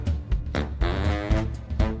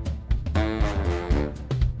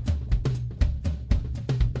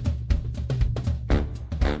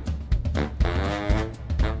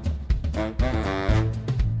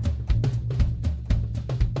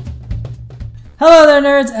Hello there,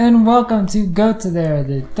 nerds, and welcome to Go To There,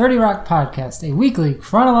 the 30 Rock podcast, a weekly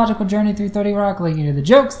chronological journey through 30 Rock, linking to the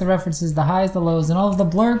jokes, the references, the highs, the lows, and all of the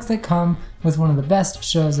blurgs that come with one of the best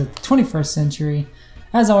shows of the 21st century.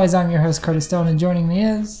 As always, I'm your host, Curtis Stone, and joining me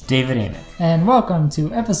is... David Amick. And welcome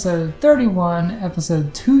to episode 31,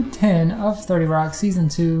 episode 210 of 30 Rock, season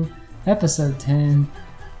 2, episode 10...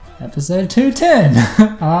 Episode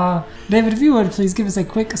 210. David, if you would, please give us a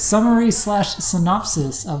quick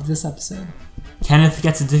summary/synopsis of this episode. Kenneth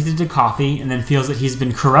gets addicted to coffee and then feels that he's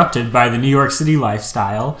been corrupted by the New York City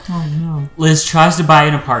lifestyle. Oh, no. Liz tries to buy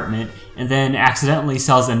an apartment and then accidentally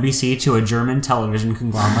sells NBC to a German television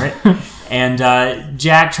conglomerate. And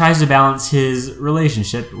Jack tries to balance his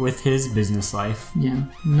relationship with his business life. Yeah,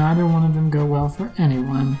 neither one of them go well for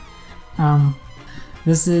anyone.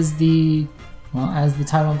 This is the... Well, as the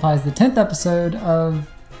title implies, the 10th episode of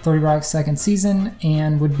 30 Rock's second season,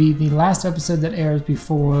 and would be the last episode that airs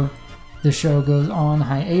before the show goes on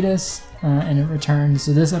hiatus, and it returns.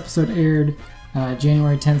 So this episode aired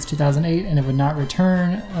January 10th, 2008, and it would not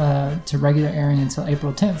return to regular airing until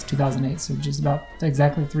April 10th, 2008, so just about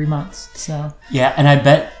exactly 3 months. So yeah, and I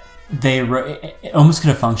bet it almost could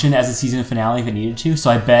have functioned as a season finale if it needed to, so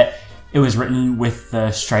I bet it was written with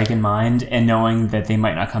the strike in mind and knowing that they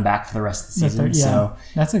might not come back for the rest of the season. So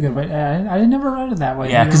that's a good way. I never read it that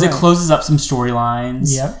way. Yeah, because it closes up some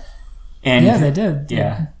storylines. Yep. And yeah, they did.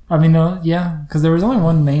 Yeah. I mean, because there was only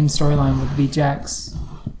one main storyline would be Jack's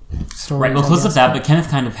story. Right, we'll close up that, but Kenneth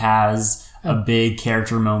kind of has a big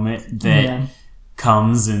character moment that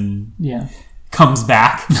comes and comes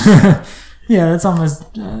back. Yeah, it's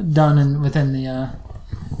almost done within the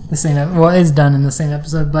same. Well, it's done in the same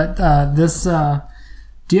episode, but this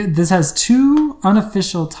has two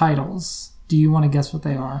unofficial titles. Do you want to guess what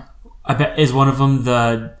they are? I bet is one of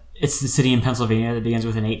them it's the city in Pennsylvania that begins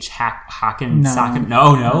with an H. Hacken.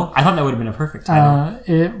 No. I thought that would have been a perfect title.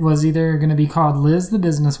 It was either going to be called Liz the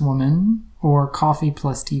Businesswoman or Coffee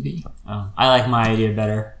Plus TV. Oh, I like my idea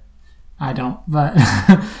better. I don't, but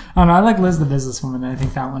I don't know. I like Liz the Businesswoman. I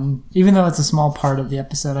think that one, even though it's a small part of the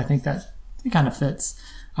episode, I think that it kind of fits.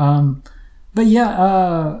 But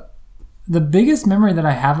yeah, the biggest memory that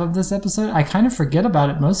I have of this episode, I kind of forget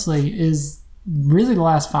about it mostly, is really the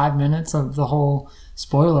last 5 minutes of the whole,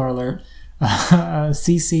 spoiler alert,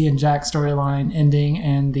 Cece and Jack storyline ending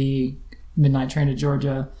and the Midnight Train to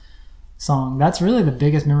Georgia song. That's really the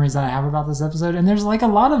biggest memories that I have about this episode. And there's like a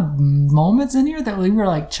lot of moments in here that we were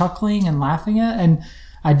like chuckling and laughing at. And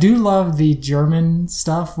I do love the German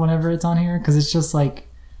stuff whenever it's on here, because it's just like,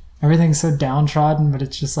 everything's so downtrodden, but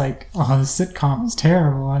it's just like, oh, the sitcom is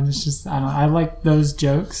terrible. And it's just, I like those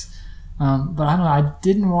jokes. But I don't know, I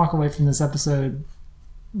didn't walk away from this episode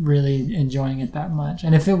really enjoying it that much.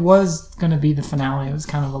 And if it was going to be the finale, it was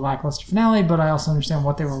kind of a lackluster finale, but I also understand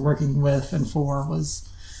what they were working with and for was,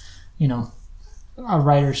 a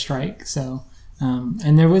writer's strike. So,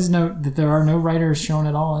 and there are no writers shown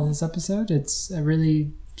at all in this episode. It's a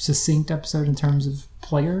really succinct episode in terms of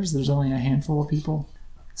players. There's only a handful of people.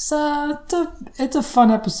 So it's a fun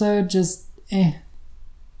episode, just I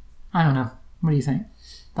don't know. What do you think?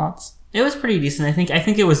 Thoughts? It was pretty decent. I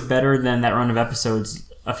think it was better than that run of episodes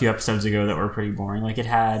a few episodes ago that were pretty boring. Like it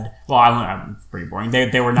had, I'm pretty boring.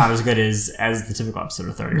 They were not as good as the typical episode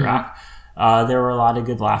of 30 Rock. There were a lot of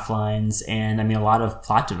good laugh lines and a lot of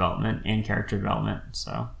plot development and character development.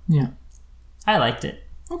 So yeah, I liked it.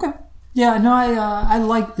 Okay. Yeah, no, I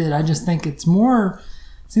liked it. I just think it's more.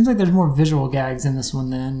 Seems like there's more visual gags in this one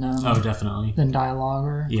than definitely than dialogue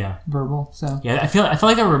or verbal. So yeah, I feel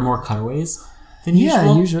like there were more cutaways than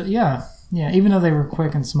usual. Usually, yeah. Even though they were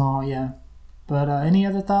quick and small, yeah. But any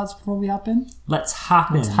other thoughts before we hop in? Let's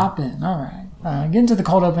hop in. All right. Get into the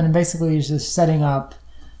cold open, and basically it's just setting up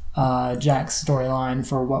Jack's storyline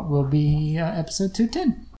for what will be episode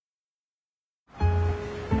 210.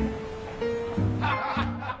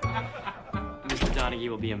 Donaghy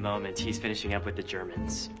will be a moment. He's finishing up with the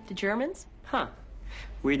Germans. The Germans? Huh.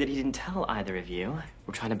 Weird that he didn't tell either of you.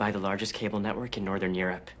 We're trying to buy the largest cable network in Northern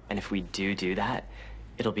Europe. And if we do that,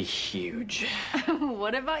 it'll be huge.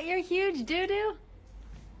 What about your huge doo-doo?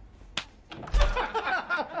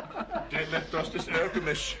 Der left us this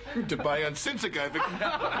Ergemisch to buy on Sinzergeivic.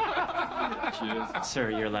 Cheers.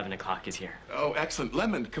 Sir, your 11 o'clock is here. Oh, excellent.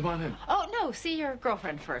 Lemon, come on in. Oh, no, see your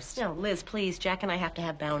girlfriend first. No, Liz, please. Jack and I have to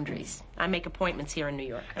have boundaries. I make appointments here in New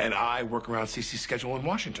York. And I work around Cece's schedule in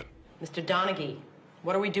Washington. Mr. Donaghy,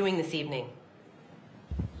 what are we doing this evening?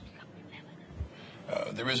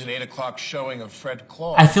 There is an 8 o'clock showing of Fred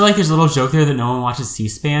Claus. I feel like there's a little joke there that no one watches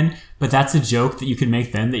C-SPAN, but that's a joke that you could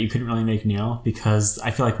make then that you couldn't really make now, because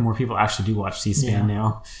I feel like more people actually do watch C-SPAN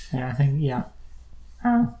now. Yeah, I think,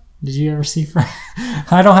 Did you ever see Fred?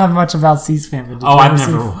 I don't have much about C-SPAN, but did you I've ever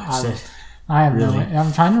see never watched it. I have Really? no.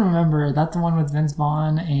 I'm trying to remember. That's the one with Vince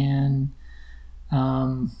Vaughn and,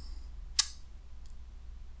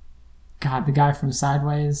 God, the guy from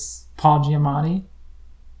Sideways, Paul Giamatti.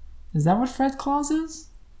 Is that what Fred Claus is?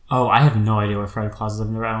 Oh, I have no idea what Fred Claus is. I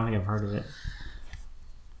don't think I've heard of it.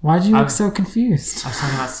 Why'd you look so confused? I was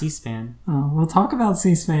talking about C-SPAN. Oh, we'll talk about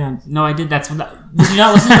C-SPAN. No, I did. Did you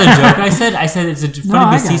not listen to the joke I said? I said it's a funny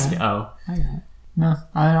I bit got C-SPAN. it. Oh. I got it. No,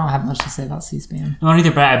 I don't have much to say about C-SPAN. No,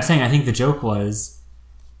 neither, but I'm saying I think the joke was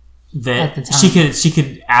At the that time. she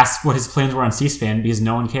could ask what his plans were on C-SPAN because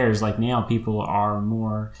no one cares. Like now, people are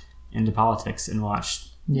more into politics and watch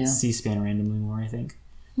Yeah. C-SPAN randomly more, I think.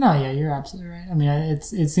 No, yeah, you're absolutely right. I mean, it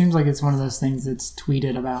seems like it's one of those things that's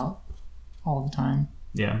tweeted about all the time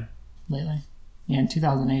Yeah. lately. Yeah, in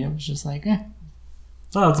 2008, it was just like,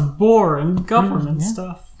 Oh, it's boring government Yeah.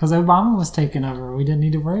 stuff. because Obama was taking over. We didn't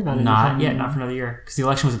need to worry about it. Not yet, not for another year. Because the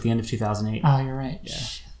election was at the end of 2008. Oh, you're right. Yeah.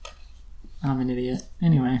 Shit. I'm an idiot.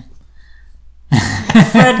 Anyway.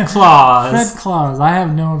 Fred Claus. Fred Claus. I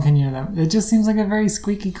have no opinion of that. It just seems like a very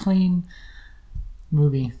squeaky clean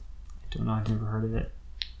movie. I don't know, I've never heard of it.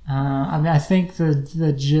 I mean, I think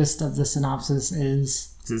the gist of the synopsis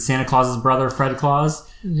is... Is it Santa Claus's brother, Fred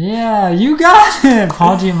Claus? Yeah, you got it!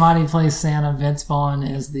 Paul Giamatti plays Santa. Vince Vaughn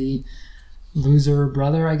is the loser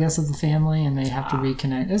brother, I guess, of the family, and they have to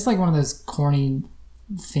reconnect. It's like one of those corny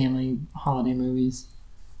family holiday movies.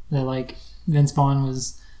 That, like, Vince Vaughn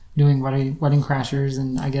was doing Wedding Crashers,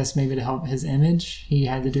 and I guess maybe to help his image, he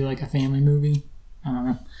had to do, like, a family movie. I don't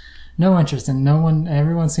know. No interest, and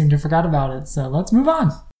everyone seemed to forgot about it, so let's move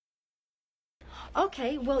on.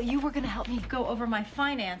 Okay, well, you were going to help me go over my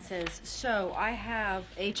finances. So I have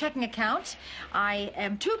a checking account. I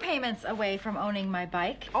am 2 payments away from owning my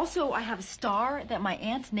bike. Also, I have a star that my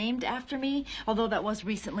aunt named after me, although that was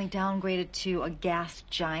recently downgraded to a gas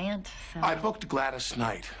giant. So. I booked Gladys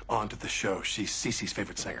Knight onto the show. She's Cece's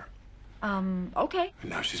favorite singer. Okay. And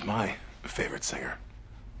now she's my favorite singer.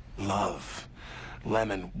 Love.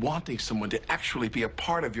 Lemon. Wanting someone to actually be a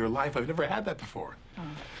part of your life. I've never had that before.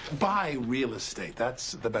 Buy real estate.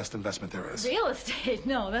 That's the best investment there is. Real estate?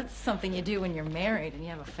 No, that's something you do when you're married and you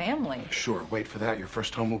have a family. Sure, wait for that. Your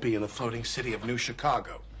first home will be in the floating city of New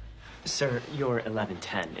Chicago. Sir, your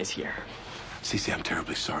 1110 is here. Cece, I'm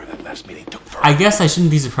terribly sorry that last meeting took forever. I guess I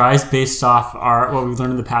shouldn't be surprised based off what we've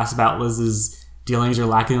learned in the past about Liz's dealings or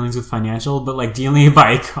lack of dealings with financial, but like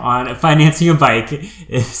financing a bike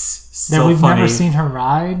is so That we've funny. never seen her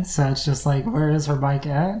ride, so it's just like, where is her bike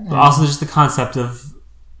at? And- But also just the concept of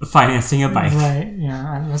financing a bike. Right,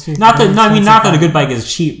 yeah. It must be Not that very not that a expensive good bike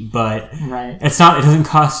is cheap, but Right. it doesn't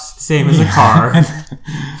cost the same as a car.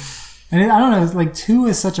 And I don't know, it's like 2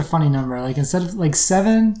 is such a funny number. Like instead of like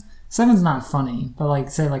 7's not funny, but like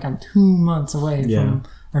say like I'm 2 months away from,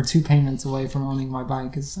 or 2 payments away from owning my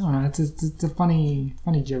bike. I don't know, it's a funny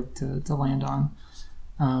joke to land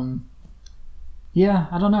on. Yeah,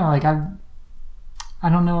 I don't know. Like I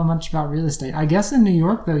don't know much about real estate. I guess in New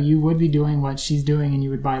York though, you would be doing what she's doing, and you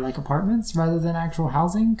would buy like apartments rather than actual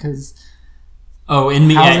housing, because In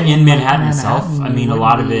Housing Manhattan in itself, Manhattan I mean, a would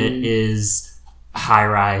lot of be- it is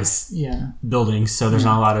high-rise yeah, buildings, so there's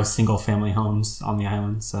not a lot of single-family homes on the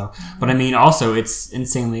island. So, but I mean, also it's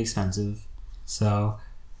insanely expensive. So,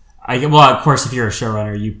 of course, if you're a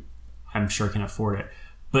showrunner, I'm sure can afford it,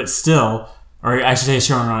 but still. Or I should say,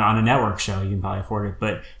 showrunner on a network show, you can probably afford it,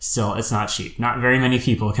 but still, it's not cheap. Not very many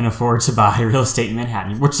people can afford to buy real estate in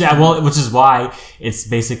Manhattan, which is why it's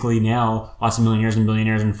basically now lots of millionaires and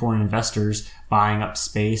billionaires and foreign investors buying up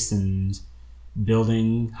space and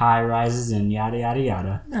building high rises and yada yada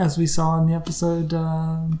yada. as we saw in the episode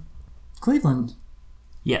Cleveland.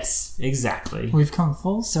 Yes, exactly. We've come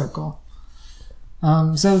full circle.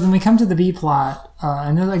 So then we come to the B plot,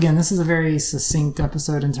 and then, again, this is a very succinct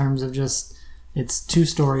episode in terms of just, it's 2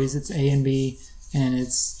 stories, it's A and B, and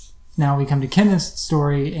it's, now we come to Kenneth's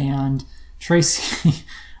story, and Tracy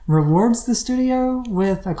rewards the studio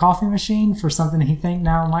with a coffee machine for something he think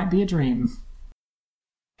now might be a dream.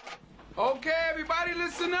 Okay, everybody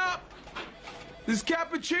listen up. This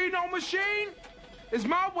cappuccino machine is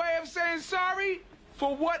my way of saying sorry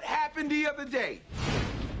for what happened the other day.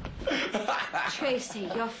 Tracy,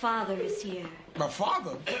 your father is here. My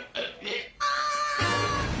father?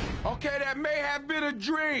 Okay, that may have been a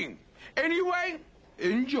dream. Anyway,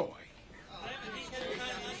 enjoy.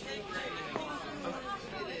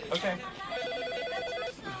 Okay.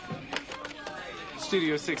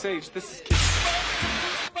 Studio 6H, this is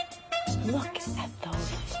Look at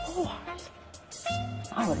those floors.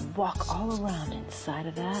 I would walk all around inside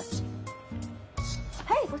of that.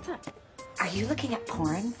 Hey, what's up? Are you looking at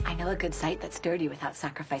porn? I know a good site that's dirty without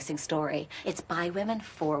sacrificing story. It's by women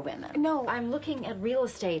for women. No, I'm looking at real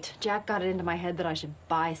estate. Jack got it into my head that I should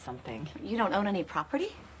buy something. You don't own any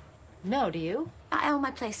property? No, do you? I own my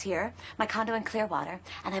place here, my condo in Clearwater,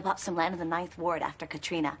 and I bought some land in the 9th Ward after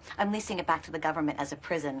Katrina. I'm leasing it back to the government as a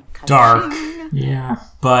prison. Dark. Yeah.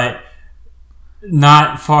 But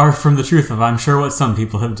not far from the truth of, I'm sure, what some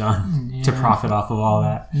people have done to profit off of all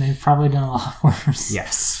that. And they've probably done a lot worse.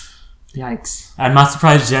 Yes. Yikes. I'm not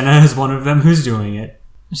surprised Jenna is one of them who's doing it.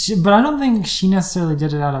 But I don't think she necessarily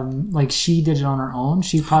did it out of, like, she did it on her own.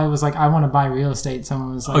 She probably was like, I want to buy real estate.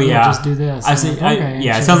 Someone was like, just do this.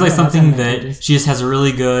 It sounds like something that she just has a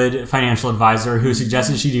really good financial advisor who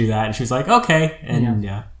suggested she do that. And she was like, okay. And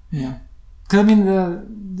yeah. Because, I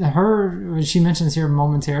mean, her, she mentions here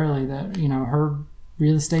momentarily that, you know, her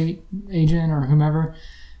real estate agent or whomever,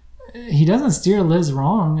 he doesn't steer Liz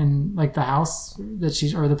wrong, and like the house that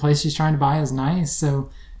she's, or the place she's trying to buy is nice. So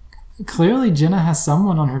clearly Jenna has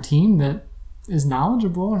someone on her team that is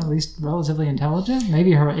knowledgeable and at least relatively intelligent.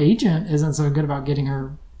 Maybe her agent isn't so good about getting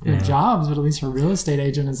her good jobs, but at least her real estate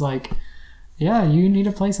agent is like, yeah, you need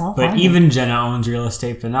a place, I'll find But even Jenna owns real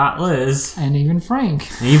estate, but not Liz. And even Frank.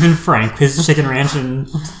 His chicken ranch in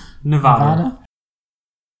Nevada.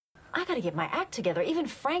 I gotta get my act together. Even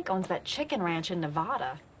Frank owns that chicken ranch in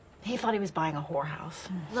Nevada. He thought he was buying a whorehouse.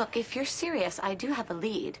 Look, if you're serious, I do have a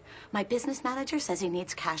lead. My business manager says he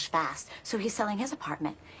needs cash fast, so he's selling his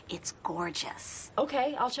apartment. It's gorgeous.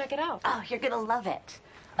 Okay, I'll check it out. Oh, you're gonna love it.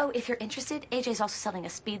 Oh, if you're interested, AJ's also selling a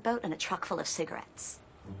speedboat and a truck full of cigarettes.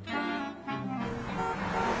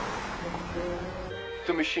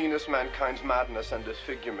 To machinist mankind's madness and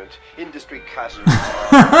disfigurement, industry chasms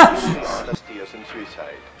honesty as in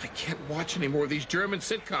suicide. I can't watch any more of these German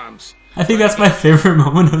sitcoms. I think that's my favorite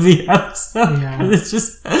moment of the episode. Yeah. It's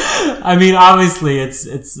just, I mean, obviously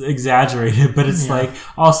it's exaggerated, but it's like,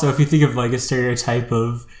 also if you think of like a stereotype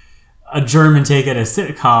of a German take at a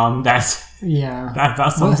sitcom, that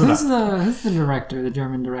about sums it up. Who's the director, the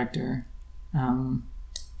German director?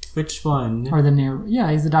 Which one? Or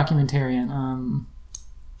he's the documentarian.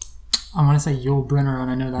 I want to say Yul Brynner,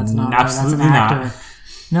 and I know that's not absolutely right. That's an actor. Not.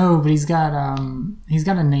 No, but he's got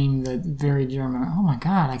a name that's very German. Oh my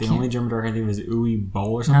god, the only German director I think was Uwe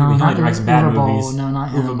Boll or something. No, he directs bad movies. No,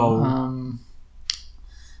 not him. Uwe Boll.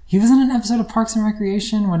 He was in an episode of Parks and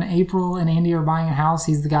Recreation when April and Andy are buying a house.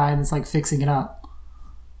 He's the guy that's like fixing it up.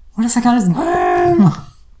 What is that guy's name?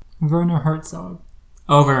 Werner Herzog.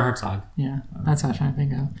 Oh, Werner Herzog. Yeah, that's what I was trying to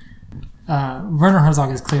think of. Werner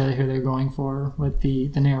Herzog is clearly who they're going for with the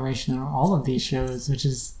narration on all of these shows, which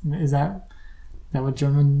is that what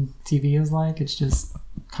German TV is like? It's just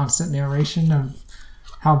constant narration of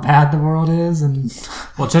how bad the world is, and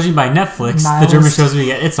well, judging by Netflix, the German shows we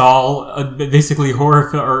get, it's all basically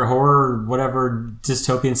horror, whatever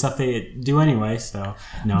dystopian stuff they do anyway. So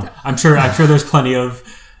no, I'm sure there's plenty of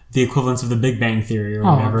the equivalents of the Big Bang Theory or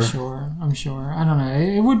whatever. I'm sure. I don't know.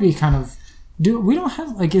 It would be kind of. We don't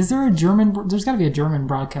have, like, is there a German, there's got to be a German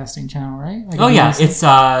broadcasting channel, right? Like, it's,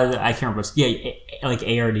 I can't remember, like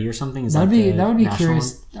ARD or something? That would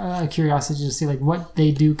be curiosity to see, like, what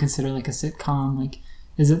they do consider, like, a sitcom. Like,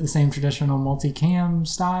 is it the same traditional multicam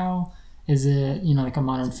style? Is it, you know, like a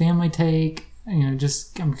Modern Family take? You know,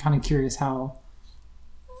 just, I'm kind of curious how,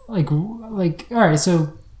 like, all right,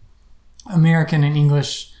 so American and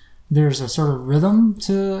English, there's a sort of rhythm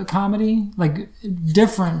to comedy, like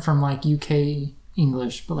different from like UK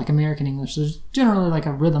English, but like American English, there's generally like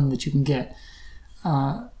a rhythm that you can get.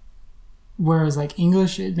 Whereas like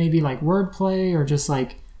English, it may be like wordplay or just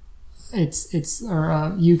like or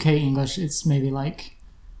UK English, it's maybe like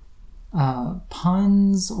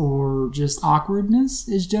puns or just awkwardness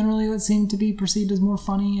is generally what seemed to be perceived as more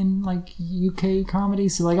funny in like UK comedy.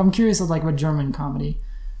 So like I'm curious of like what German comedy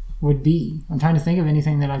would be. I'm trying to think of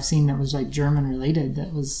anything that I've seen that was like German related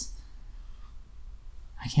that was.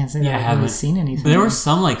 I can't say that I've really seen anything. But there was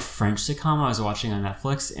some like French sitcom I was watching on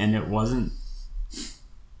Netflix, and it wasn't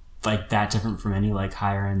like that different from any like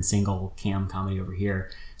higher end single cam comedy over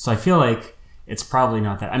here. So I feel like it's probably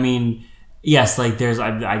not that. I mean, yes, like there's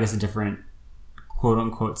I guess a different quote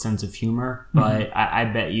unquote sense of humor, but I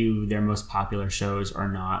bet you their most popular shows are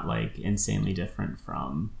not like insanely different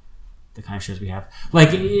from the kind of shows we have. Like,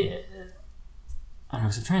 I don't know,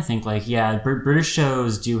 because I'm trying to think, like, yeah, British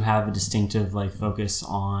shows do have a distinctive, like, focus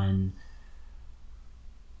on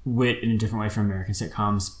wit in a different way from American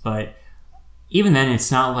sitcoms, but even then,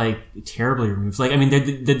 it's not, like, terribly removed. Like, I mean,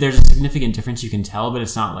 there's a significant difference you can tell, but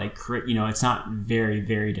it's not, like, you know, it's not very,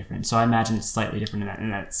 very different. So I imagine it's slightly different in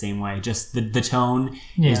that same way. Just the tone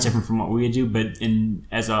is different from what we would do, but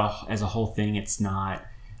as a whole thing, it's not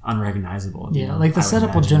unrecognizable. Yeah, like the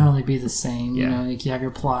setup will generally be the same. Yeah. You know, like you have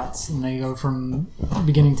your plots and they go from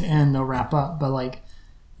beginning to end, they'll wrap up. But like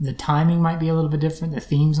the timing might be a little bit different. The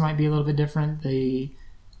themes might be a little bit different. The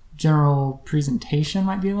general presentation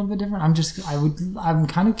might be a little bit different. I'm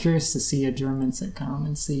kind of curious to see a German sitcom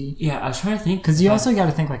and see. Yeah, I was trying to think. Because you also got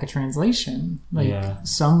to think like a translation. Like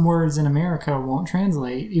some words in America won't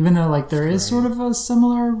translate. Even though like there is sort of a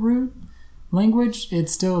similar root language,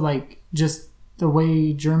 it's still like just the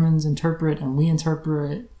way Germans interpret and we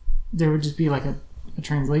interpret, there would just be like a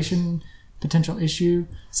translation potential issue.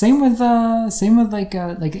 Same with like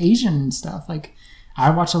Asian stuff. Like I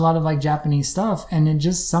watch a lot of like Japanese stuff, and it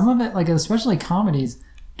just some of it, like especially comedies,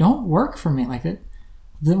 don't work for me. Like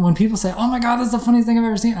when people say, "Oh my god, that's the funniest thing I've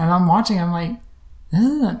ever seen," and I'm watching, I'm like, "This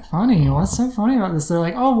isn't funny. What's so funny about this?" They're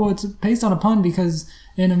like, "Oh, well, it's based on a pun because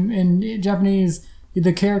in Japanese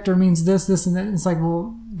the character means this, and that." It's like,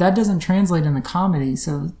 well, that doesn't translate in the comedy.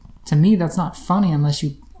 So to me, that's not funny unless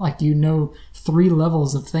you know 3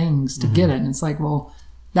 levels of things to get it. And it's like, well,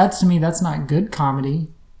 to me, that's not good comedy.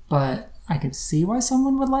 But I could see why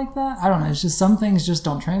someone would like that. I don't know. It's just some things just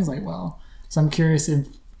don't translate well. So I'm curious if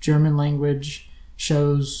German language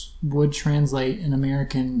shows would translate in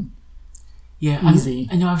American. Yeah, easy.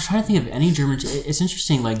 I know. I was trying to think of any German. It's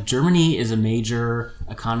interesting. Like Germany is a major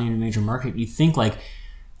economy and a major market. You think like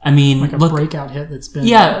a breakout hit that's been.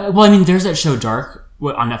 Yeah, well, I mean, there's that show Dark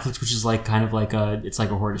on Netflix, which is like kind of like it's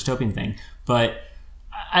like a horror dystopian thing. But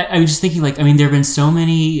I was just thinking like, I mean, there have been so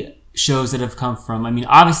many shows that have come from, I mean,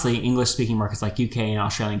 obviously English-speaking markets like UK and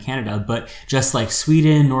Australia and Canada, but just like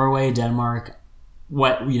Sweden, Norway, Denmark,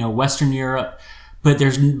 Western Europe. But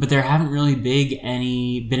there haven't really been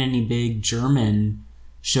any big German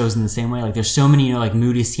shows in the same way. Like there's so many, like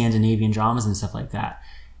moody Scandinavian dramas and stuff like that.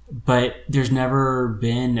 But there's never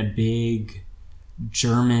been a big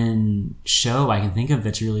German show I can think of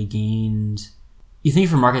that's really gained. You think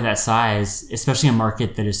for a market that size, especially a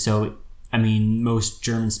market that is so, I mean, most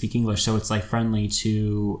Germans speak English, so it's like friendly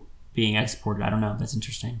to being exported. I don't know. That's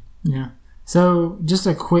interesting. Yeah. So just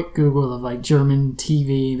a quick Google of like German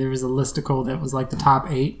TV. There was a listicle that was like the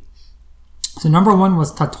top 8. So number 1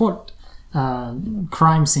 was Tatort.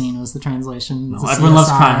 Crime Scene was the translation. Everyone loves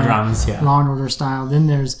crime dramas, yeah. Law and Order style. Then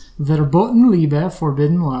there's Verboten Liebe,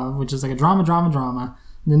 Forbidden Love, which is like a drama.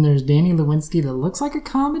 Then there's Danny Lewinsky that looks like a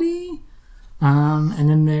comedy. And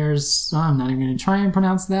then there's, I'm not even going to try and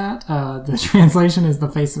pronounce that. The translation is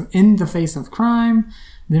In the Face of Crime.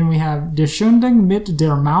 Then we have Die Sendung mit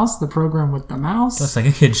der Maus, the program with the mouse. That's like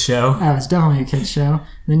a kid's show. Oh, it's definitely a kid's show.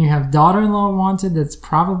 Then you have Daughter-in-Law Wanted, that's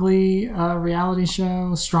probably a reality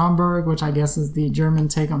show. Stromberg, which I guess is the German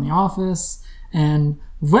take on The Office. And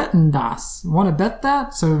Wetten das. Want to bet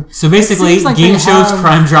that? So basically, like game shows,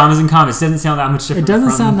 crime dramas, and comics. It doesn't sound that much different. It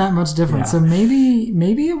doesn't sound that much different. Yeah. So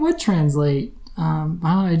maybe it would translate. I don't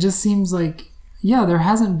know. It just seems like, yeah, there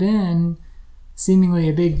hasn't been seemingly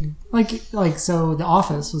a big so The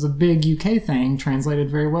Office was a big UK thing, translated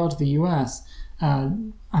very well to the US.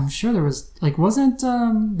 I'm sure there was wasn't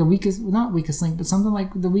The Weakest Link, but something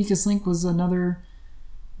like The Weakest Link was another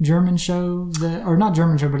German show or not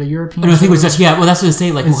German show, but a European show. I think it was just, yeah, well, that's what I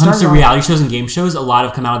say. Like, when it comes to reality shows and game shows, a lot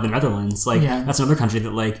have come out of the Netherlands. Like, that's another country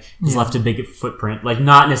that, has left a big footprint. Like,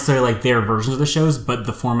 not necessarily, their versions of the shows, but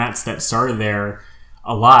the formats that started there,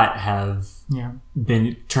 a lot have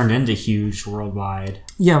been turned into huge worldwide.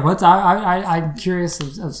 Yeah, I'm curious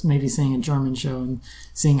of maybe seeing a German show and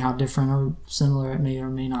seeing how different or similar it may or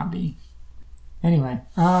may not be. Anyway,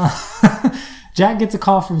 Jack gets a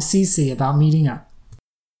call from Cece about meeting up.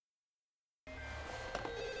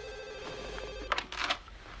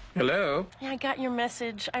 Hello? Yeah, I got your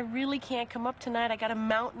message. I really can't come up tonight. I got a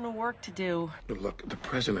mountain of work to do. Look, the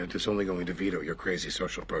president is only going to veto your crazy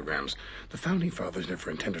social programs. The founding fathers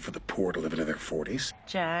never intended for the poor to live into their 40s.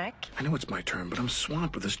 Jack? I know it's my turn, but I'm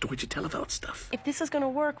swamped with this Deutsche Telewelt stuff. If this is gonna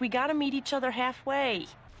work, we gotta meet each other halfway.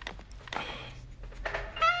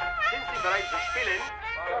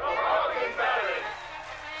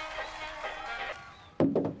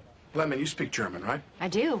 Lemon, you speak German, right? I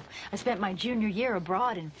do. I spent my junior year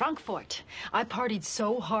abroad in Frankfurt. I partied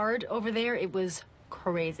so hard over there, it was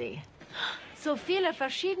crazy. So viele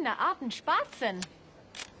verschiedene Arten Spatzen.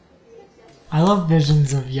 I love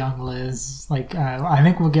visions of young Liz. I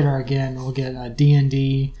think we'll get her again. We'll get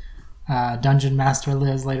D&D, Dungeon Master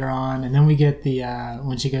Liz later on. And then we get the,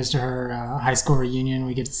 when she goes to her high school reunion,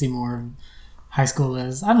 we get to see more of high school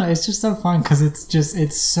Liz. I don't know. It's just so fun because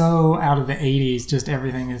it's so out of the 80s. Just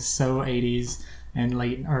everything is so 80s and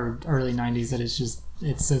late or early 90s that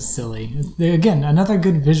it's so silly. Again, another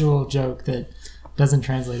good visual joke that doesn't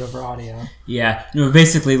translate over audio. Yeah, no.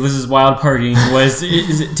 Basically, Liz's wild partying was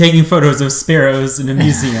is taking photos of sparrows in a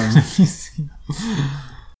museum.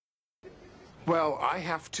 Well, I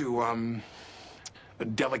have to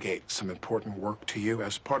delegate some important work to you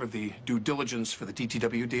as part of the due diligence for the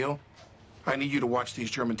DTW deal. I need you to watch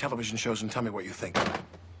these German television shows and tell me what you think.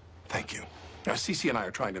 Thank you. Now, Cece and I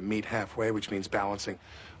are trying to meet halfway, which means balancing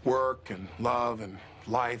work and love and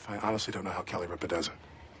life. I honestly don't know how Kelly Ripa does it.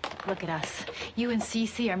 Look at us. You and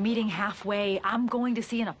Cece are meeting halfway. I'm going to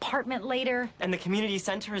see an apartment later. And the community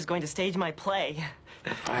center is going to stage my play.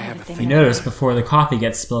 I have a You thing. notice before the coffee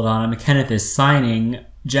gets spilled on him, Kenneth is signing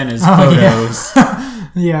Jenna's photos.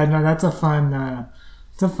 Yeah, no, that's a fun.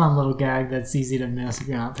 It's a fun little gag that's easy to miss if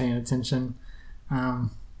you're not paying attention.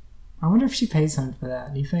 I wonder if she pays him for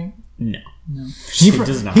that. Do you think? No. He,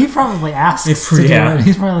 does not. He probably asks to do yeah. it.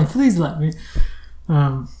 He's probably like, please let me.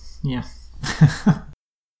 Yeah.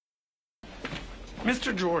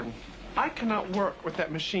 Mr. Jordan, I cannot work with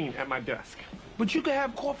that machine at my desk. But you can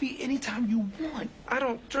have coffee anytime you want. I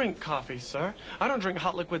don't drink coffee, sir. I don't drink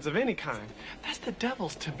hot liquids of any kind. That's the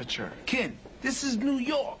devil's temperature. Ken, this is New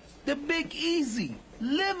York. The Big Easy.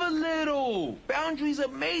 Live a little. Boundaries are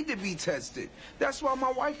made to be tested. That's why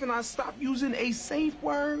my wife and I stopped using a safe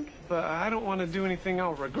word. But I don't want to do anything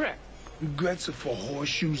I'll regret. Regrets are for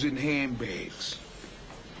horseshoes and handbags.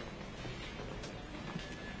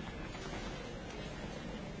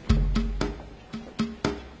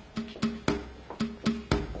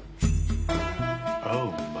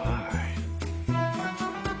 Oh, my.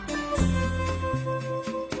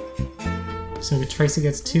 So Tracy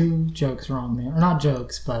gets 2 jokes wrong there. Or not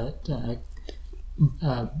jokes, but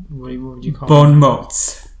what would you call Bon it?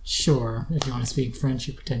 mots. Sure, if you want to speak French,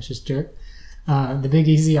 you pretentious jerk. The Big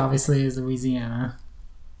Easy obviously is Louisiana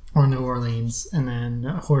or New Orleans, and then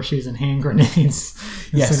horseshoes and hand grenades.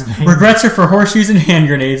 Yes, regrets are for horseshoes and hand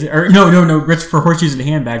grenades. Or no, regrets for horseshoes and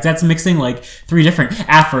handbags. That's mixing like 3 different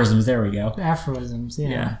aphorisms. There we go. Aphorisms,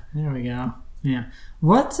 yeah. There we go. Yeah.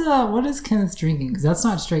 What is Kenneth drinking? Because that's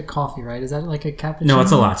not straight coffee, right? Is that like a cappuccino? No,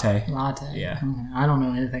 it's a latte. Latte. Yeah. Okay. I don't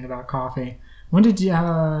know anything about coffee. When did you?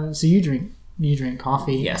 So you drink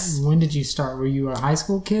coffee? Yes. When did you start? Were you a high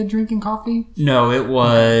school kid drinking coffee? No, it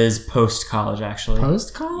was post college actually.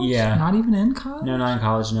 Post college? Yeah. Not even in college? No, not in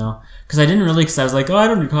college. No, because I didn't really. Because I was like, oh, I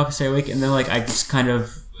don't need coffee, stay awake, and then like I just kind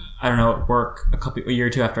of, I don't know, at work a year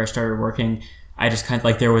or two after I started working, I just kind of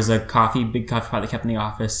like there was a big coffee pot that kept in the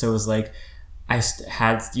office, so it was like I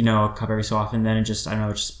had a cup every so often. Then it just I don't know,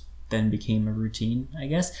 it just then became a routine, I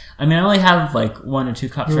guess. I mean, I only have like 1 or 2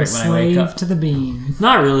 cups You're right a when I wake slave up. to the bean.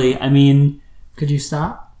 Not really. I mean, could you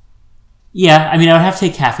stop? Yeah, I mean, I would have to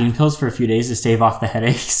take caffeine pills for a few days to stave off the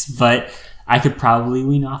headaches, but I could probably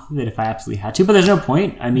wean off of it if I absolutely had to. But there's no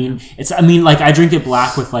point. I mean, like I drink it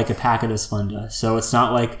black with like a packet of Splenda, so it's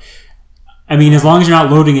not like. I mean, as long as you're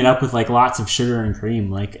not loading it up with like lots of sugar and cream,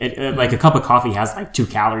 like like a cup of coffee has like 2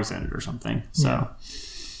 calories in it or something. So. Yeah.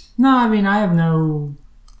 No, I mean, I have no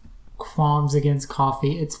qualms against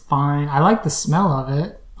coffee. It's fine. I like the smell of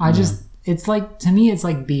it. It's like, to me, it's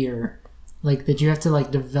like beer. Like, that you have to, like,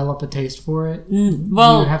 develop a taste for it.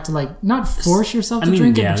 Well, you have to, like, not force yourself to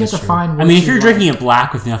drink it, but you have to find what if you're drinking it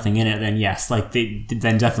black with nothing in it, then yes, like,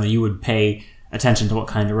 then definitely you would pay attention to what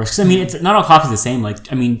kind of roast. Because, I mean, it's not all coffee's the same.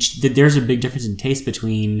 Like, I mean, there's a big difference in taste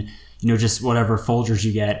between, just whatever Folgers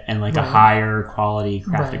you get and, like, a higher quality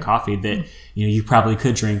crafted coffee that, you probably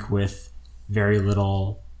could drink with very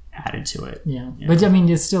little added to it. Yeah. But I mean,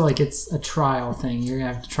 it's still like it's a trial thing. You're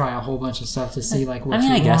gonna have to try a whole bunch of stuff to see like what you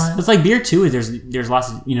want. I guess it's like beer too. There's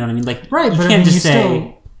lots of what I mean. Like right, you but can't I mean, just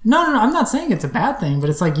say no. I'm not saying it's a bad thing, but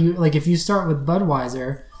it's like if you start with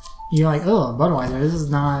Budweiser, you're like, oh, Budweiser, this is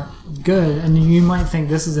not good, and you might think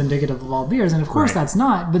this is indicative of all beers, and of course that's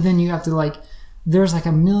not. But then you have to like. There's like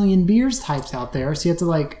a million beers types out there, so you have to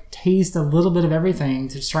like taste a little bit of everything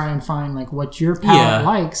to try and find like what your palate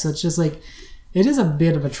likes. So it's just like. It is a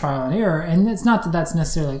bit of a trial and error, and it's not that that's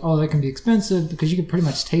necessarily like, oh, that can be expensive, because you can pretty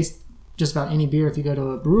much taste just about any beer if you go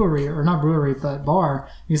to a brewery, or not brewery, but bar.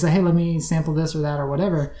 You say, hey, let me sample this or that or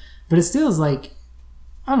whatever. But it still is like,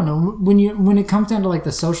 I don't know, when it comes down to like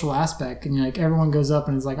the social aspect, and like everyone goes up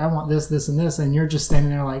and is like, I want this, this, and this, and you're just standing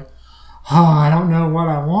there like, oh, I don't know what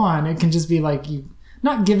I want. It can just be like you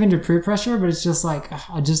not give in to peer pressure, but it's just like,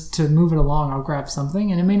 just to move it along, I'll grab something,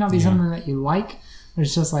 and it may not be something that you like, but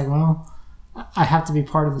it's just like, well, I have to be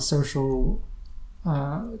part of the social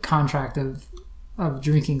contract of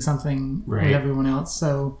drinking something with everyone else.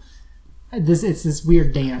 So it's this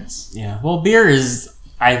weird dance. Yeah. Well, beer is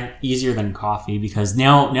easier than coffee because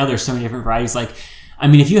now there's so many different varieties. Like, I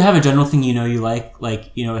mean, if you have a general thing you like,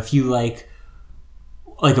 if you like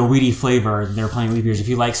like a weedy flavor, they're playing wheat beers. If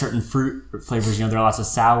you like certain fruit flavors, you know, there are lots of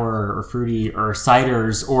sour or fruity or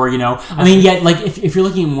ciders, or, you know, I mean, yeah, like if you're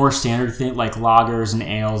looking at more standard thing like lagers and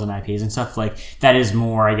ales and IPAs and stuff, like that is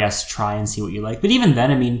more, I guess, try and see what you like. But even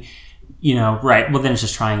then, I mean, you know, right, well then it's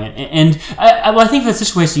just trying it. And I think that's the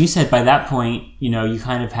situation you said. By that point, you know, you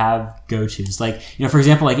kind of have go-tos. Like, you know, for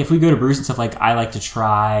example, like if we go to brews and stuff, like I like to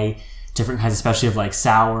try different kinds, especially of like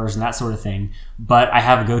sours and that sort of thing. But I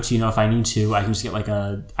have a go-to, you know, if I need to, I can just get like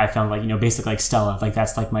I found like, you know, basically like Stella, like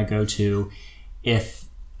that's like my go-to if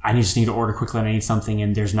I just need to order quickly and I need something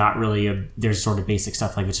and there's not really there's sort of basic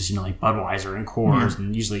stuff like it's just, you know, like Budweiser and Coors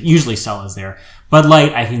and usually Stella's there. Bud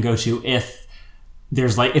Light I can go to if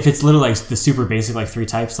there's like, if it's literally like the super basic, like 3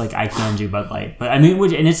 types, like I can do Bud Light. But I mean,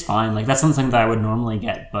 and it's fine. Like that's something that I would normally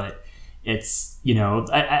get, but it's, you know,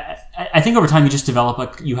 I think over time you just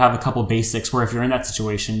develop you have a couple basics where if you're in that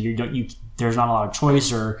situation, there's not a lot of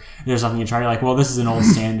choice or there's nothing to try. You're like, well, this is an old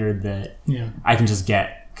standard that I can just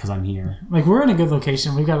get because I'm here. Like we're in a good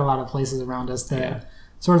location. We've got a lot of places around us that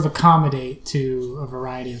sort of accommodate to a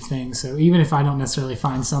variety of things. So even if I don't necessarily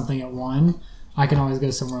find something at one, I can always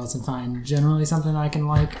go somewhere else and find generally something that I can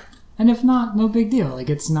like. And if not, no big deal. Like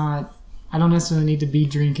it's not, I don't necessarily need to be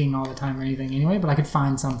drinking all the time or anything anyway, but I could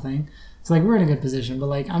find something. So like we're in a good position, but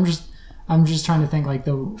like I'm just trying to think like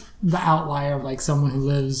the outlier of like someone who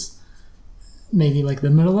lives maybe like the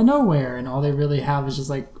middle of nowhere and all they really have is just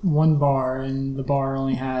like one bar and the bar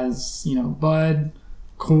only has, you know, Bud,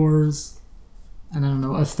 Coors, and I don't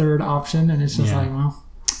know, a third option, and it's just like, well,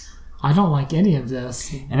 I don't like any of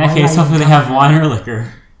this. In that case, hopefully they have wine or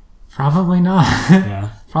liquor. Probably not. Yeah.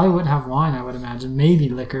 Probably wouldn't have wine, I would imagine. Maybe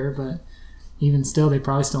liquor, but even still, they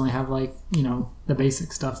probably still only have like, you know, the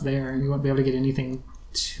basic stuff there. You wouldn't be able to get anything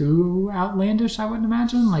too outlandish, I wouldn't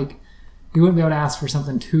imagine. Like, you wouldn't be able to ask for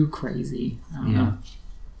something too crazy. I don't know.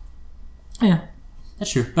 Yeah.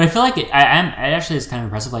 That's true. But I feel like it actually is kind of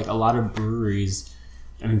impressive. Like, a lot of breweries,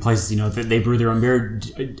 I mean, places, you know, that they brew their own beer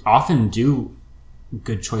often do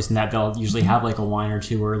good choice in that they'll usually have like a wine or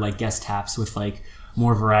two or like guest taps with like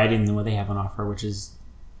more variety than what they have on offer, which is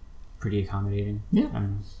pretty accommodating. Yeah. I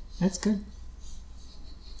don't know. That's good.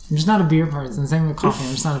 I'm just not a beer person. Same with coffee.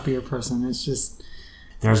 I'm just not a beer person. It's just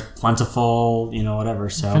there's plentiful, you know, whatever.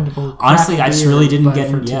 So honestly, I just really didn't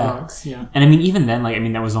get $2. Yeah. And I mean, even then, like, I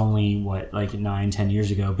mean, that was only what, like 9-10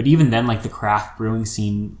 years ago. But even then, like the craft brewing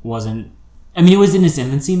scene wasn't. I mean, it was in its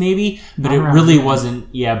infancy, maybe, but it really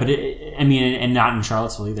wasn't. Yeah, but I mean, and not in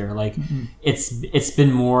Charlottesville either. Like, it's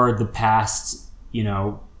been more the past, you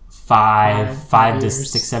know, five to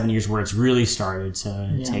 6-7 years where it's really started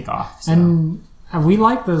to take off. So. And we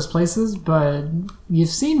like those places, but you've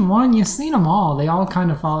seen one, you've seen them all. They all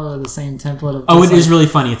kind of follow the same template of. It is really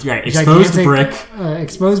funny. It's right.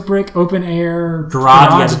 Exposed brick, open air,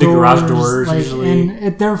 garage big garage doors, like, usually.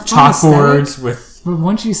 And they're fun chalkboards with. But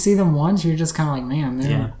once you see them once, you're just kind of like,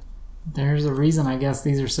 man, there's a reason. I guess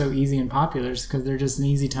these are so easy and popular, because they're just an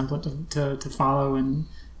easy template to follow and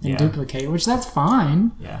duplicate, which that's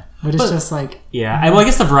fine. Yeah, but it's just like I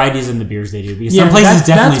guess the varieties in the beers they do, because some places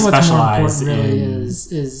definitely specialize. Really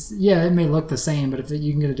is it may look the same, but if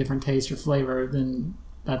you can get a different taste or flavor, then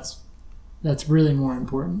that's really more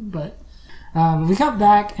important. But we got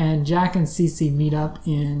back, and Jack and Cece meet up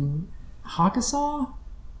in Hockasaw.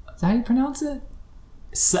 Is that how you pronounce it?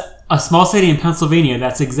 A small city in Pennsylvania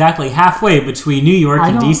that's exactly halfway between New York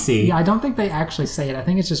and DC. Yeah, I don't think they actually say it. I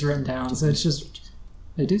think it's just written down. So it's just...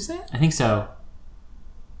 They do say it? I think so.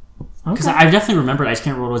 Because I definitely remembered. I just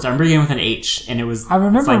can't remember what it was. I remember getting with an H, and it was... I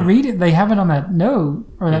remember reading... They have it on that note,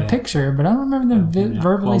 or that picture, but I don't remember them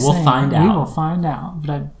verbally saying... We'll find out. We will find out, but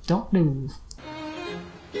I don't know.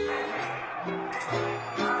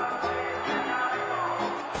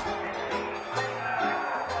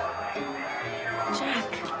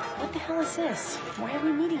 This? Why are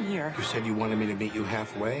we meeting here? You said you wanted me to meet you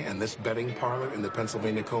halfway, and this betting parlor in the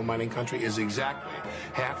Pennsylvania coal mining country is exactly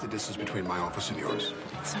half the distance between my office and yours.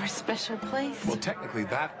 It's our special place. Well, technically,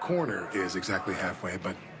 that corner is exactly halfway,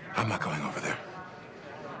 but I'm not going over there.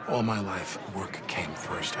 All my life, work came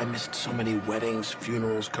first. I missed so many weddings,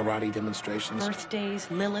 funerals, karate demonstrations. Birthdays,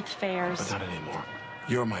 Lilith fairs. But not anymore.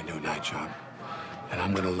 You're my new night job, and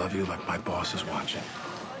I'm going to love you like my boss is watching.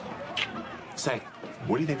 Say,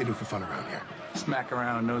 what do you think they do for fun around here? Smack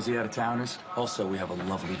around and nosy out-of-towners. Also, we have a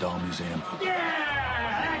lovely doll museum.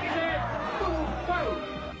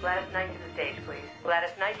 Gladys Knight to the stage, please. Gladys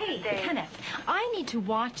Knight to the stage. Hey, Kenneth, I need to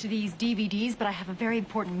watch these DVDs, but I have a very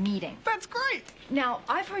important meeting. That's great! Now,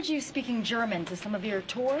 I've heard you speaking German to some of your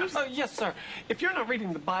tours. Yes, sir. If you're not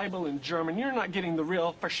reading the Bible in German, you're not getting the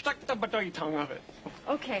real Versteckte Bedeutung of it.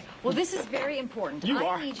 Okay, well, this is very important.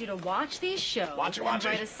 I need you to watch these shows Watch it. and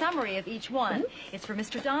write a summary of each one. It's for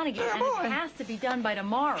Mr. Donaghy, and it has to be done by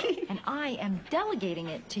tomorrow. And I am delegating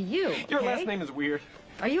it to you. Okay? Your last name is weird.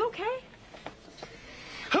 Are you okay?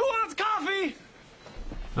 Who wants coffee?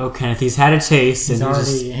 Oh, Kenneth, he's had a taste and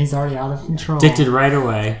He's already out of control. addicted right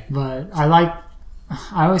away. But I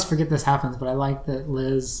always forget this happens, but I like that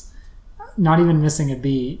Liz, not even missing a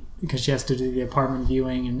beat, because she has to do the apartment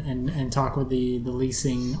viewing and talk with the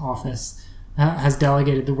leasing office, has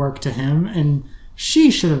delegated the work to him. And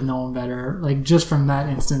she should have known better, like, just from that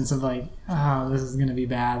instance of, like, oh, this is going to be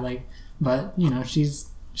bad. Like, but, you know, she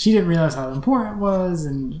didn't realize how important it was,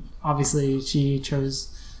 and obviously she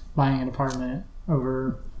chose buying an apartment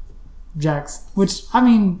over Jack's, which, I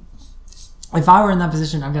mean, if I were in that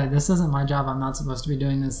position, I'd be like, this isn't my job. I'm not supposed to be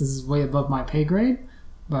doing this. This is way above my pay grade.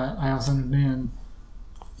 But I also understand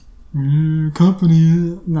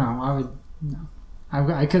company. No.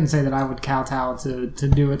 I couldn't say that I would kowtow to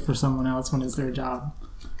do it for someone else when it's their job.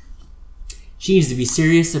 She needs to be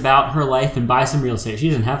serious about her life and buy some real estate. She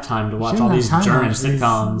doesn't have time to watch all these German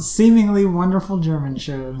sitcoms. Seemingly wonderful German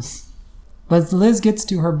shows. But Liz gets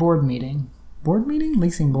to her board meeting. Board meeting?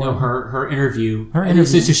 Leasing board. No, her interview. Her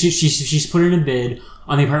interview. So she's put in a bid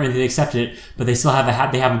on the apartment. They accepted it, but they still have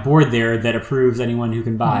a board there that approves anyone who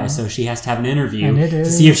can buy. So she has to have an interview to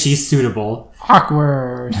see if she's suitable.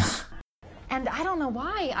 Awkward. And I don't know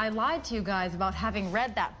why I lied to you guys about having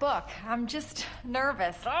read that book. I'm just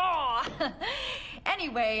nervous. Oh.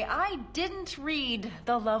 Anyway, I didn't read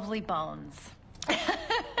The Lovely Bones.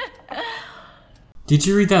 Did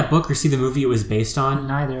you read that book or see the movie it was based on?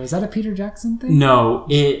 Neither. Is that a Peter Jackson thing? No.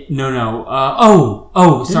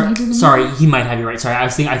 Sorry. He might have you right. Sorry, I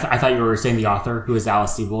thought you were saying the author, who is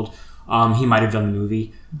Alice Sebold. He might have done the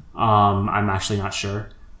movie. I'm actually not sure,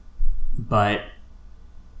 but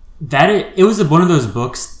it was one of those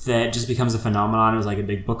books that just becomes a phenomenon. It was like a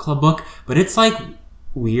big book club book, but it's like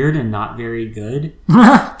weird and not very good.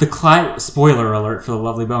 Spoiler alert for The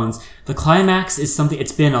Lovely Bones. The climax is something.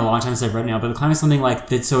 It's been a long time since I've read it now, but the climax is something like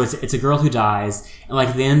that. So it's a girl who dies, and like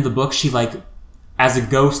at the end of the book, she, like, as a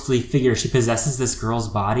ghostly figure, she possesses this girl's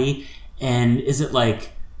body, and is it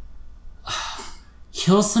like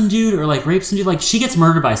kills some dude or like rapes some dude? Like, she gets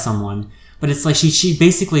murdered by someone. But it's like she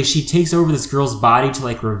basically takes over this girl's body to,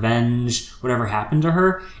 like, revenge whatever happened to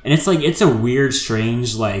her. And it's like, it's a weird,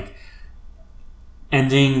 strange, like,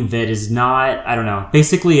 ending that is not, I don't know.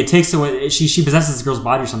 Basically, it takes away, she possesses this girl's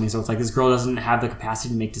body or something. So it's like this girl doesn't have the capacity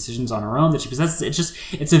to make decisions on her own that she possesses.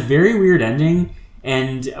 It's a very weird ending.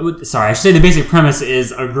 And sorry, I should say the basic premise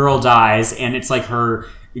is a girl dies and it's like her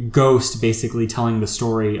ghost basically telling the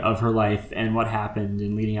story of her life and what happened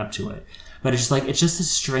and leading up to it. But it's just a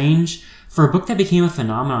strange, for a book that became a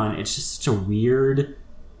phenomenon, it's just such a weird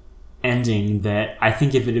ending that I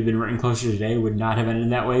think if it had been written closer today, would not have ended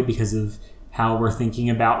that way because of how we're thinking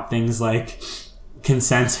about things like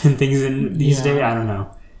consent and things in these days. I don't know.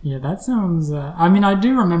 Yeah, that sounds... I mean, I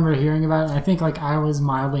do remember hearing about it. I think, like, I was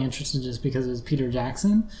mildly interested just because it was Peter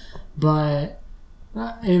Jackson. But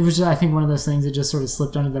it was, I think, one of those things that just sort of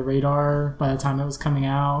slipped under the radar by the time it was coming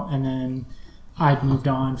out. And then I'd moved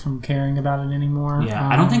on from caring about it anymore. Yeah,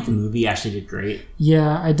 I don't think the movie actually did great.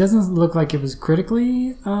 Yeah, it doesn't look like it was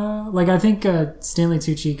critically... like, I think Stanley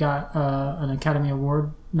Tucci got an Academy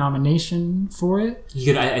Award nomination for it.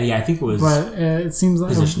 I think it was... But it seems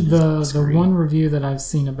like the one review that I've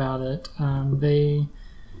seen about it,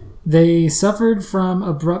 they suffered from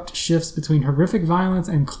abrupt shifts between horrific violence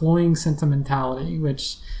and cloying sentimentality,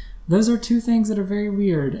 which those are two things that are very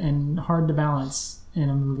weird and hard to balance in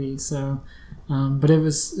a movie. So... but it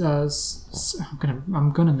was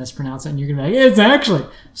I'm gonna mispronounce it, and you're gonna be like, it's actually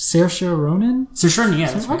Saoirse Ronan. Saoirse Ronan, yeah.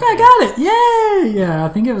 That's okay, I got it. Yay! Yeah, I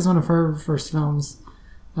think it was one of her first films,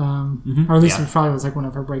 or at least it probably was like one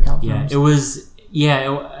of her breakout films. Yeah, it was.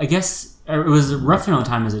 Yeah, I guess it was roughly on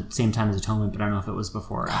same time as Atonement, but I don't know if it was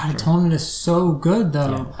before or after. Atonement is so good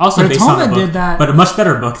though. Yeah. Also based on a book, but a much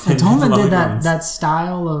better book than Atonement did that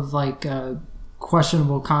style of like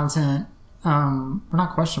questionable content. Or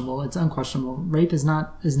not questionable, it's unquestionable. Rape is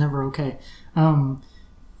never okay.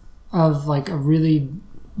 Of like a really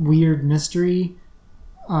weird mystery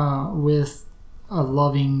with a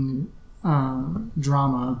loving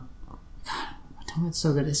drama. God, it's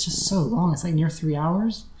so good. It's just so long. It's like near 3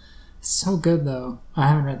 hours. It's so good though. I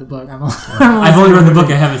haven't read the book. I've only read the book.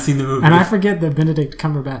 I haven't seen the movie. And I forget that Benedict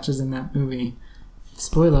Cumberbatch is in that movie.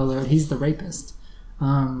 Spoiler alert: he's the rapist.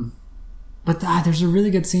 But there's a really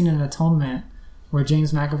good scene in Atonement where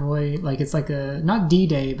James McAvoy, like, it's like a, not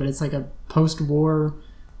D-Day, but it's like a post-war,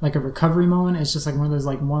 like a recovery moment. It's just like one of those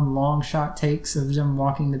like one long shot takes of them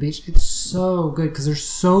walking the beach. It's so good because there's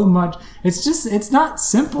so much. It's not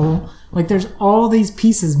simple. Like there's all these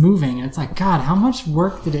pieces moving, and it's like, God, how much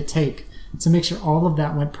work did it take to make sure all of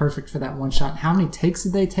that went perfect for that one shot? How many takes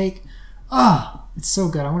did they take? It's so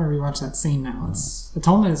good. I want to rewatch that scene now.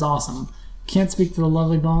 Atonement is awesome. Can't speak to the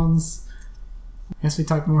Lovely Bones. I guess we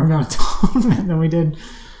talked more about Atonement than we did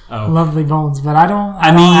Lovely Bones, but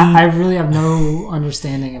I really have no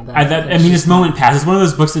understanding of that. This moment passed. It's one of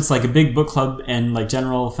those books that's like a big book club and like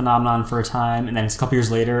general phenomenon for a time, and then it's a couple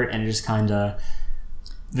years later, and it just kind of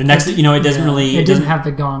the next. It doesn't really. It didn't have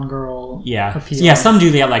the Gone Girl. Appeal. Yeah. Some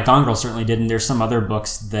do. Like Gone Girl certainly did, and there's some other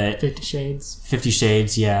books that 50 Shades. 50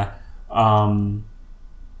 Shades. Yeah.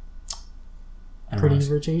 Pretty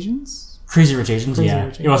Rich Asians. Crazy Rich Asians,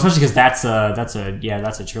 Well, especially because that's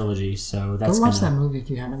a trilogy. So that's go watch that movie if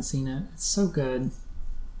you haven't seen it. It's so good.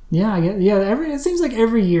 Yeah, it seems like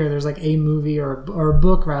every year there's like a movie or a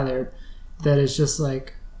book rather that is just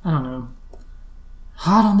like, I don't know,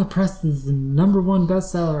 hot on the press is the #1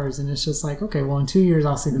 bestsellers, and it's just like, okay, well in 2 years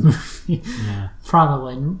I'll see the movie. Yeah.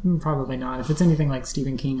 Probably not. If it's anything like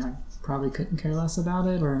Stephen King, I probably couldn't care less about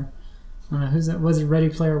it. Or I don't know, who's that? Was it Ready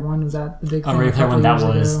Player One? Was that the big thing? Ready Player One, that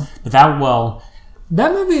was. But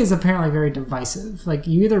that movie is apparently very divisive. Like,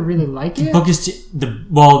 you either really like it. The book is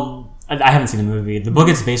I haven't seen the movie. The book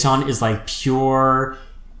it's based on is like pure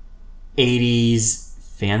 80s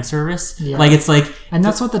fan service. Yeah. Like it's like, and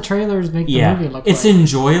that's what the trailers make the movie look like. It's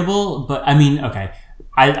enjoyable, but I mean, okay.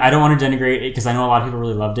 I don't want to denigrate it because I know a lot of people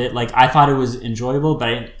really loved it. Like I thought it was enjoyable, but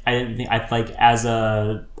I didn't think as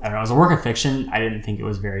a work of fiction, I didn't think it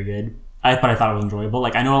was very good. But I thought it was enjoyable.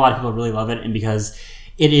 Like I know a lot of people really love it, and because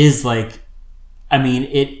it is like,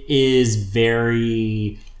 it is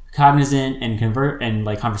very cognizant and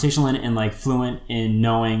conversational and like fluent in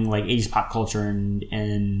knowing like 80s pop culture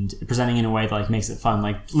and presenting in a way that like makes it fun.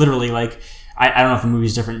 Like literally, like I don't know if the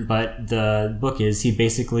movie's different, but the book is, he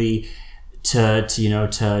basically to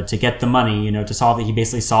get the money, to solve it, he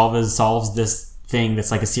basically solves this thing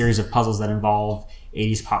that's like a series of puzzles that involve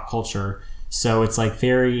 80s pop culture. So it's like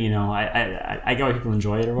very, I get why people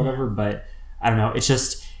enjoy it or whatever, but I don't know.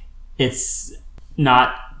 It's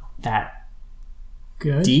not that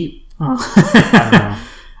good, deep. Oh. I don't know.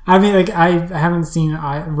 I mean, like I haven't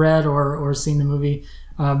read or seen the movie,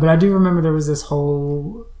 but I do remember there was this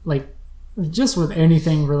whole, like, just with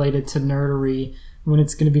anything related to nerdery, when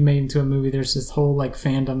it's going to be made into a movie, there's this whole like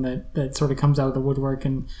fandom that sort of comes out of the woodwork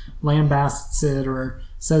and lambasts it or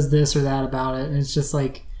says this or that about it, and it's just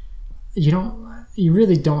like, you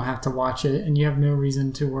really don't have to watch it, and you have no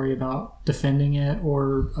reason to worry about defending it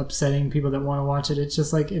or upsetting people that want to watch it. It's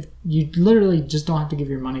just like, if you literally just don't have to give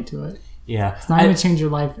your money to it. Yeah, it's not going to change your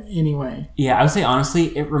life anyway. Yeah, I would say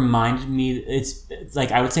honestly, it reminded me. It's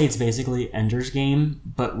like, I would say it's basically Ender's Game,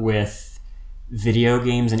 but with video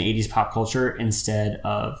games and 80s pop culture instead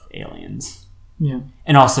of aliens. Yeah,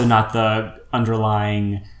 and also not the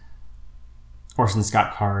underlying Orson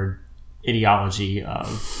Scott Card ideology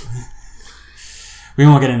of. We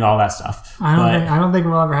won't get into all that stuff. I don't think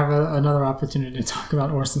we'll ever have another opportunity to talk about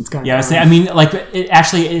Orson Scott Card. Yeah, I would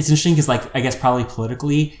say, it's interesting because, like, I guess probably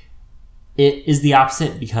politically, it is the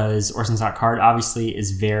opposite, because Orson Scott Card obviously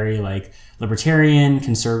is very like libertarian,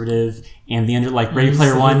 conservative, and Ready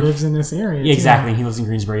Player One, he lives in this area. Yeah, exactly, he lives in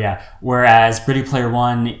Greensboro. Yeah, whereas Ready Player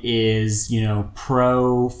One is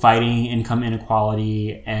pro fighting income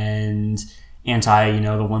inequality and anti, the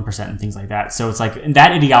 1% and things like that. So it's like, in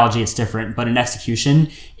that ideology, it's different, but in execution,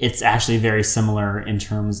 it's actually very similar in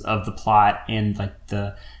terms of the plot and like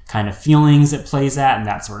the kind of feelings it plays at and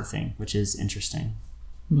that sort of thing, which is interesting.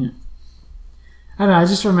 Yeah. I don't know, I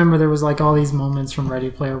just remember there was like all these moments from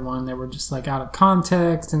Ready Player One that were just like out of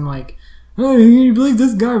context and like, oh, you believe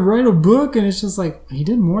this guy write a book? And it's just like, he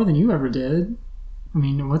did more than you ever did. I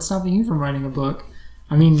mean, what's stopping you from writing a book?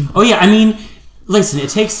 Listen, it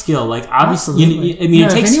takes skill. Like, obviously, it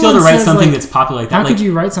takes skill to write something that's popular like that. How could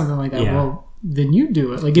you write something like that? Yeah. Well, then you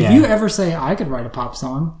do it. Like, if you ever say, I could write a pop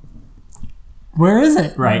song, where is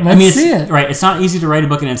it? Right. Let's see it. Right. It's not easy to write a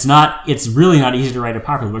book, and it's really not easy to write a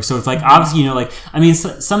popular book. So it's like, obviously,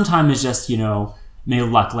 sometimes it's just, maybe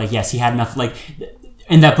luck. Like, yes, he had enough, like,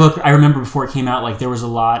 in that book, I remember before it came out, like, there was a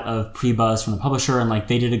lot of pre-buzz from the publisher, and like,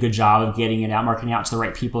 they did a good job of getting it out, marketing out to the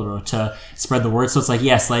right people to spread the word. So it's like,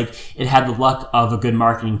 yes, like, it had the luck of a good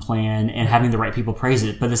marketing plan and having the right people praise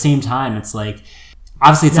it. But at the same time, it's like,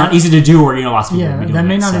 obviously, it's not easy to do, or lots of people. Yeah, that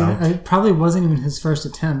may not. It probably wasn't even his first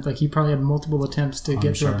attempt. Like, he probably had multiple attempts to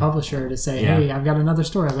get to a publisher to say, "Hey, I've got another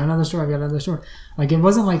story. I've got another story. I've got another story." Like, it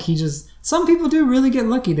wasn't like he just. Some people do really get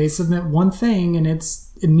lucky. They submit one thing and it's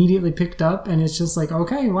immediately picked up, and it's just like,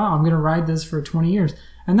 okay, wow, I'm going to ride this for 20 years.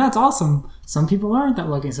 And that's awesome. Some people aren't that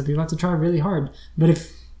lucky. Some people have to try really hard.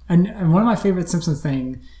 But and one of my favorite Simpsons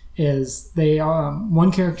thing is they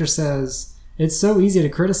one character says it's so easy to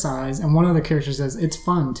criticize, and one other character says it's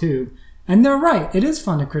fun too. And they're right. It is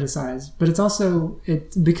fun to criticize, but it's also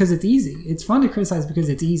because it's easy. It's fun to criticize because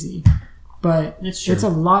it's easy. But it's a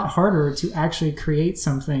lot harder to actually create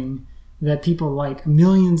something that people like,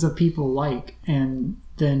 millions of people like, and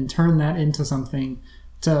then turn that into something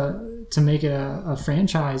to make it a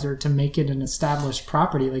franchise or to make it an established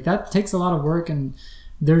property. Like, that takes a lot of work, and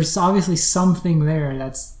there's obviously something there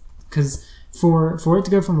that's because for it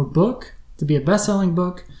to go from a book to be a best-selling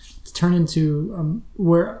book to turn into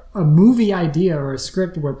where a movie idea or a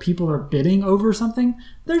script where people are bidding over something,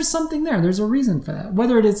 there's something there. There's a reason for that.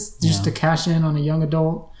 Whether it is just to cash in on a young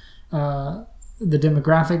adult, the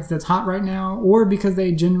demographics that's hot right now, or because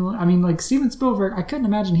they genuinely, I mean, like Steven Spielberg, I couldn't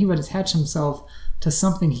imagine he would attach himself to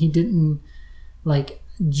something he didn't like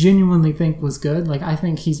genuinely think was good. Like, I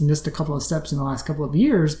think he's missed a couple of steps in the last couple of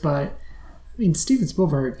years, but I mean, Steven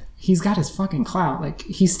Spielberg, he's got his fucking clout. Like,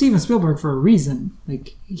 he's Steven Spielberg for a reason.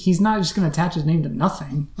 Like, he's not just going to attach his name to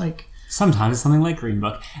nothing. Like, sometimes it's something like Green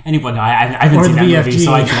Book. Anyway, no, I haven't seen that VFG. movie,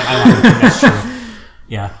 so I don't think that's true.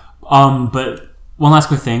 Yeah. But one last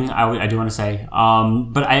quick thing I do want to say.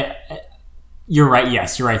 But you're right.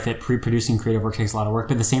 Yes, you're right that pre-producing creative work takes a lot of work.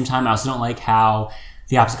 But at the same time, I also don't like how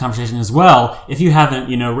the opposite conversation as well. If you haven't,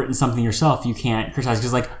 written something yourself, you can't criticize.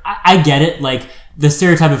 Because, like, I get it. Like, the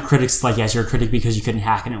stereotype of critics is like, yes, you're a critic because you couldn't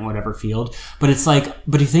hack it in whatever field. But it's like,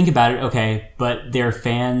 but you think about it, okay, but they're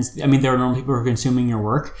fans. I mean, there are normal people who are consuming your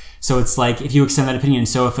work. So it's like, if you extend that opinion,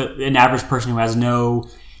 so if an average person who has no,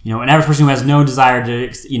 desire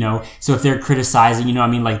to, so if they're criticizing,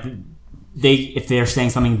 like, if they're saying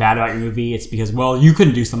something bad about your movie, it's because, well, you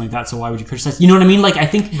couldn't do something like that, so why would you criticize? You know what I mean? Like, I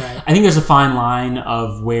think there's a fine line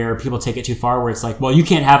of where people take it too far, where it's like, well, you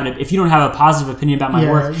can't have it if you don't have a positive opinion about my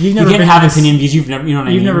work. You can't have an opinion because you've never,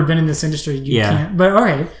 You've never been in this industry. You can't. But all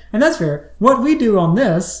right, and that's fair. What we do on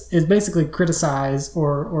this is basically criticize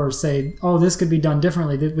or say, oh, this could be done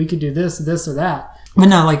differently. That we could do this, or that. But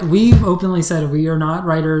no, like, we've openly said we are not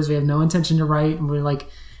writers. We have no intention to write, and we're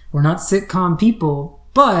not sitcom people.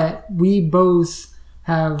 But we both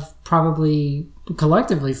have probably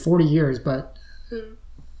collectively 40 years, but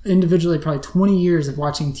individually probably 20 years of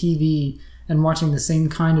watching TV and watching the same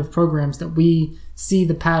kind of programs that we see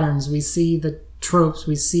the patterns, we see the tropes,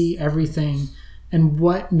 we see everything, and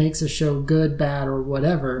what makes a show good, bad, or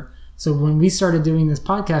whatever. So when we started doing this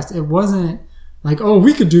podcast, it wasn't like, oh,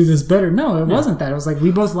 we could do this better. No, it wasn't that. It was like, we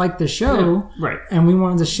both liked the show, right? And we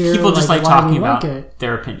wanted to share. People just like why talking we about it.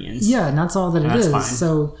 Their opinions. Yeah, and that's all that it is. Fine.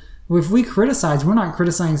 So if we criticize, we're not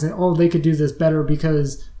criticizing saying, oh, they could do this better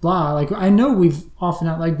because blah. Like, I know we've often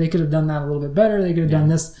not like, they could have done that a little bit better. They could have done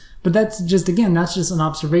this, but that's just an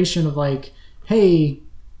observation of like, hey,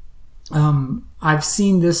 I've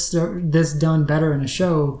seen this done better in a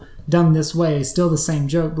show, done this way, still the same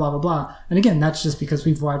joke, blah blah blah. And again, that's just because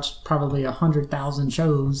we've watched probably 100,000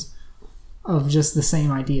 shows of just the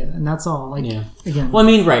same idea, and that's all. Like, again, well, I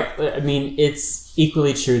mean, right? I mean, it's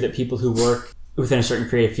equally true that people who work within a certain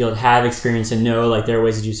creative field have experience and know, like, there are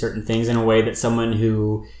ways to do certain things in a way that someone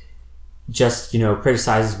who just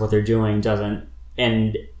criticizes what they're doing doesn't.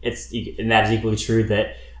 And that is equally true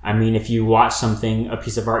that, I mean, if you watch something, a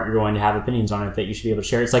piece of art, you're going to have opinions on it that you should be able to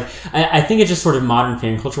share. It's like, I think it's just sort of modern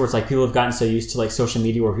fan culture where it's like people have gotten so used to like social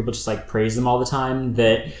media where people just like praise them all the time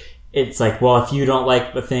that it's like, well, if you don't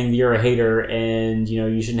like the thing, you're a hater and,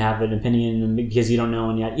 you shouldn't have an opinion because you don't know.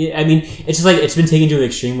 And yet, I mean, it's just like, it's been taken to the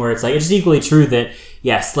extreme where it's like, it's just equally true that,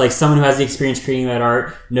 yes, like someone who has the experience creating that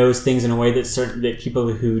art knows things in a way that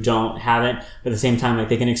people who don't haven't, but at the same time, like,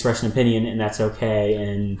 they can express an opinion and that's okay.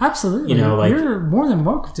 And absolutely, you're more than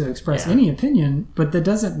welcome to express any opinion, but that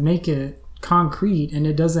doesn't make it concrete, and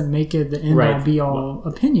it doesn't make it the end all be all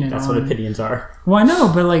opinion. That's what opinions are. Well, I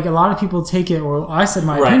know, but like a lot of people take it, or I said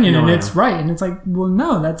my opinion and it's right, and it's like, well,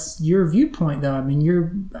 no, that's your viewpoint though. I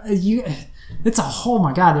mean, it's a whole,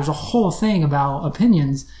 my God, there's a whole thing about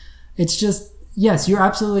opinions. It's just, yes, you're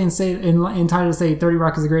absolutely entitled to say 30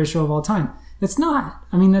 Rock is the greatest show of all time. It's not.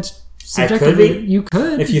 I mean, that's subjectively, you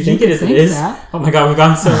could. If you think it is, it is. That. Oh my God, we've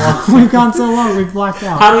gone so long. We've gone so long, we've blacked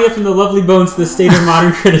out. How do we get from the lovely bones to the state of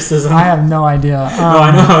modern criticism? I have no idea. No,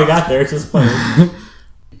 I know how we got there. It's just funny.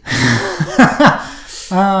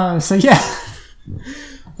 So yeah.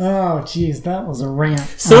 Oh, geez, that was a rant.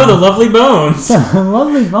 So the lovely bones.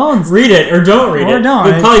 Lovely bones. Read it or don't read it. Don't.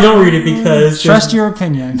 But probably don't read it because trust your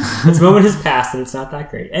opinion. This moment has passed and it's not that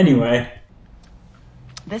great. Anyway.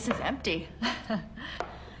 This is empty.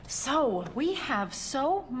 So, we have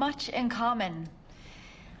so much in common.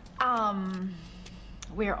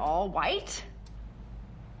 we're all white?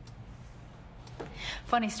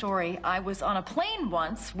 Funny story, I was on a plane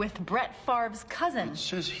once with Brett Favre's cousin. It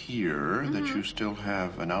says here that you still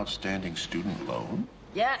have an outstanding student loan.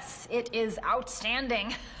 Yes, it is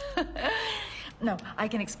outstanding. No, I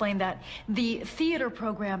can explain that. The theater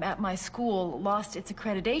program at my school lost its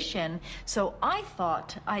accreditation, so I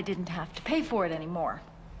thought I didn't have to pay for it anymore.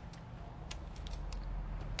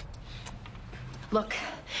 Look,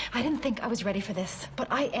 I didn't think I was ready for this, but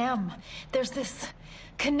I am. There's this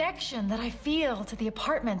connection that I feel to the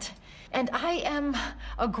apartment. And I am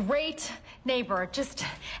a great neighbor. Just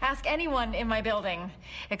ask anyone in my building,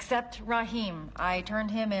 except Raheem. I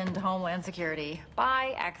turned him into Homeland Security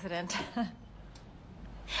by accident.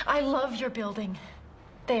 I love your building.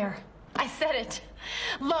 There, I said it.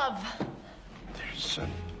 Love. There's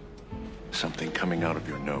something coming out of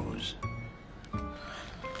your nose.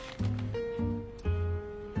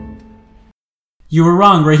 You were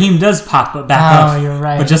wrong. Raheem does pop back up. Oh, you're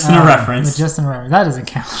right. But just in a reference. But just in a reference. That doesn't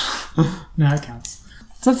count. No, it counts.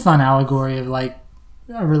 It's a fun allegory of like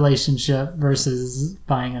a relationship versus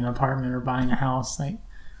buying an apartment or buying a house. Like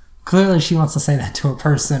clearly she wants to say that to a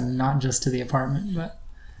person, not just to the apartment, but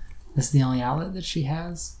it's the only outlet that she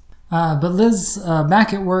has. But Liz,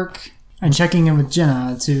 back at work and checking in with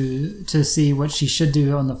Jenna to see what she should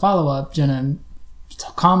do on the follow-up, Jenna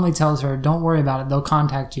calmly tells her, don't worry about it, they'll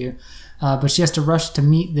contact you. But she has to rush to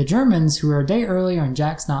meet the Germans who are a day earlier and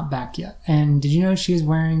Jack's not back yet. And did you know she was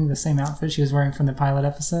wearing the same outfit she was wearing from the pilot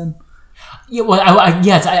episode? Yeah, well, I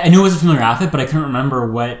knew it was a familiar outfit, but I couldn't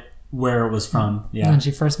remember where it was from. Yeah. When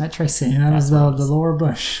she first met Tracy, and that was the Laura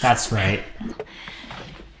Bush. That's right.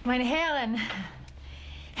 Meine Herren,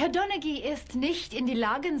 Herr Donaghy ist nicht in die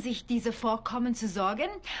Lage, sich diese Vorkommen zu sorgen,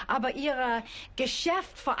 aber Ihre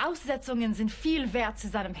Geschäftsvoraussetzungen sind viel wert zu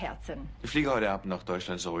seinem Herzen. Wir fliegen heute Abend nach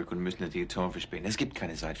Deutschland zurück und müssen die Return verspäten. Es gibt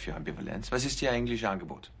keine Zeit für Ambivalenz. Was ist Ihr englisches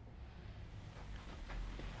Angebot?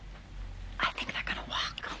 I think they're gonna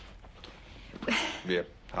walk. Wir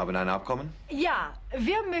haben ein Abkommen? Ja,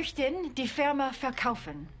 wir möchten die Firma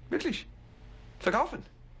verkaufen. Wirklich? Verkaufen?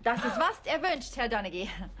 Das ist, was wünscht, Herr Donaghy.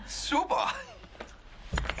 Super!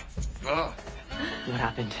 Oh. What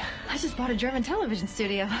happened? I just bought a German television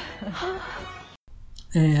studio.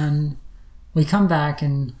 And we come back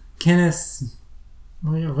and Kenneth, I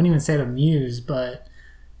wouldn't even say it amused, but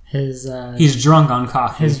he's drunk on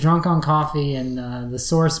coffee. He's drunk on coffee, and the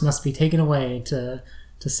source must be taken away to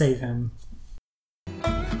save him.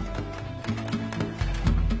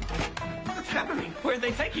 What's happening? Where are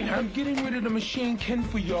they taking her? I'm getting rid of the machine, Ken,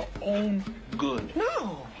 for your own good.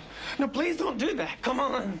 No. No, please don't do that. Come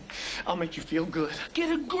on. I'll make you feel good. Get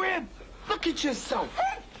a grip. Look at yourself.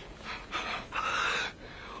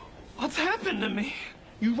 What's happened to me?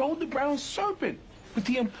 You rode the brown serpent. But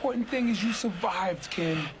the important thing is you survived,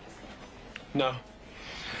 Ken. No.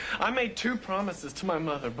 I made 2 promises to my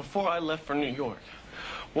mother before I left for New York.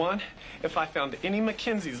 One, if I found any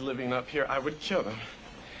Mackenzies living up here, I would kill them.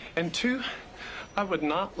 And 2, I would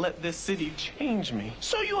not let this city change me.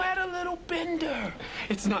 So you had a little bender.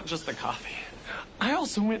 It's not just the coffee. I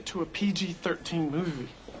also went to a PG-13 movie.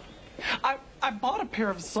 I bought a pair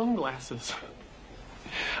of sunglasses.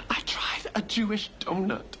 I tried a Jewish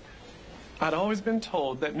donut. I'd always been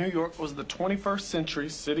told that New York was the 21st century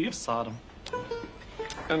city of Sodom.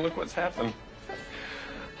 And look what's happened.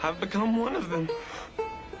 I've become one of them.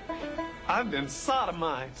 I've been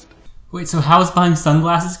sodomized. Wait, so how is buying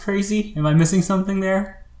sunglasses crazy? Am I missing something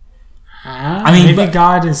there? I mean, maybe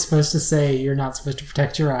God is supposed to say you're not supposed to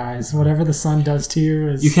protect your eyes. Whatever the sun does to you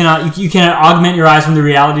is... You cannot augment your eyes from the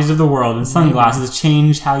realities of the world, and sunglasses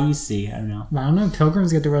change how you see. I don't know. I don't know.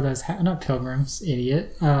 Pilgrims get to wear those hats. Not pilgrims,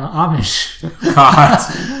 idiot. Amish.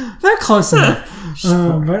 God. They're close enough.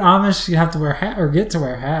 But Amish, you have to wear hat or get to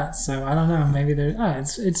wear hats. So I don't know. Maybe they're...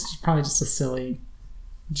 it's probably just a silly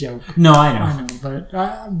joke. No, I know.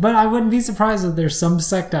 But I wouldn't be surprised if there's some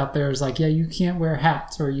sect out there who's like, yeah, you can't wear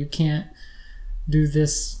hats or you can't do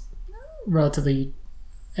this relatively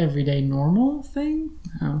everyday normal thing.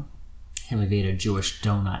 Oh. Him ate a Jewish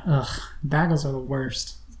donut. Ugh, bagels are the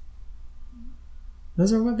worst.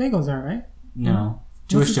 Those are what bagels are, right? No.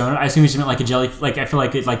 Jewish donut? I assume you meant like a jelly, like I feel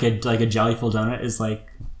like it's like a jellyful donut is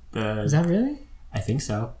like the... Is that really? I think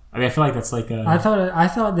so. I mean, I feel like that's like a... I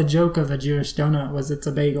thought the joke of a Jewish donut was it's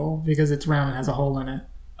a bagel because it's round and has a hole in it.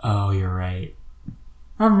 Oh, you're right.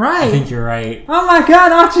 I'm right. I think you're right. Oh my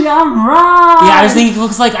God, Archie, I'm right. Yeah, I was thinking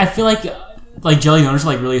because like I feel like jelly donuts are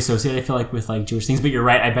like really associated. I feel like with like Jewish things, but you're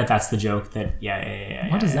right. I bet that's the joke. That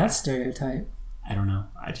yeah. What is that stereotype? I don't know.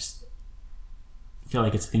 I just feel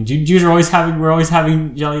like it's a thing. Jews are we're always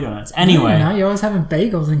having jelly donuts. Anyway. Now you're always having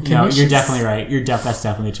bagels and No, knishes. you're definitely right. That's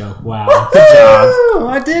definitely a joke. Wow. Good job.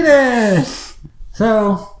 I did it!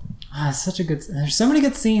 So, there's so many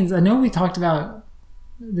good scenes. I know we talked about,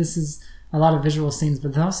 this is a lot of visual scenes,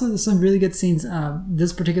 but there's some really good scenes.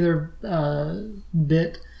 This particular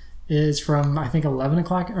bit is from, I think, 11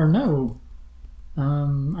 o'clock, or no.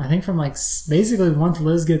 I think from like basically once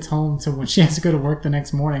Liz gets home to when she has to go to work the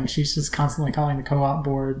next morning, she's just constantly calling the co-op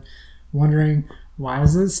board, wondering why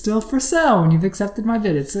is it still for sale when you've accepted my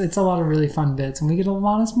bid. It's a lot of really fun bits, and we get a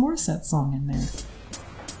Alanis Morissette song in there.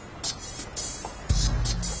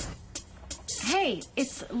 Hey,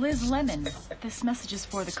 it's Liz Lemon. This message is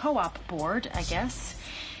for the co-op board, I guess.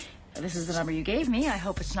 This is the number you gave me. I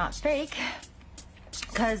hope it's not fake.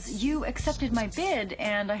 Because you accepted my bid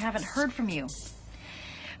and I haven't heard from you.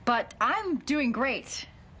 But I'm doing great.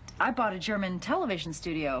 I bought a German television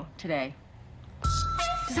studio today.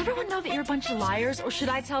 Does everyone know that you're a bunch of liars, or should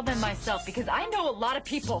I tell them myself? Because I know a lot of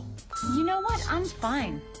people. You know what? I'm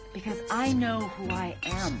fine. Because I know who I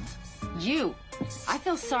am. You. I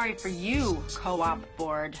feel sorry for you, co-op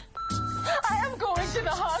board. I am going to the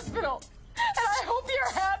hospital, and I hope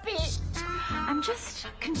you're happy. I'm just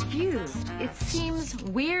confused. It seems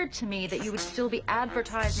weird to me that you would still be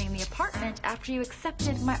advertising the apartment after you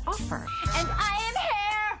accepted my offer. And I am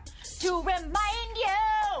here to remind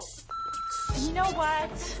you. And you know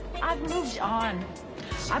what? I've moved on.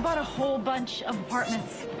 I bought a whole bunch of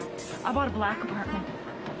apartments. I bought a black apartment.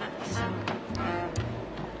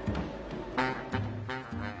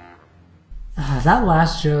 That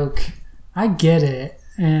last joke, I get it,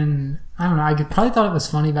 and I don't know, I probably thought it was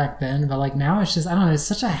funny back then, but like now it's just, I don't know, it's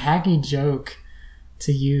such a hacky joke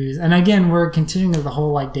to use. And again, we're continuing with the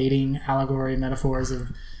whole like dating allegory metaphors of,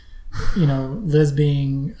 you know, Liz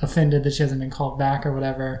being offended that she hasn't been called back or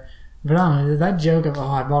whatever. But I don't know, that joke of, oh,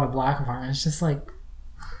 I bought a black apartment, it's just like,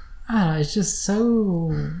 I don't know, it's just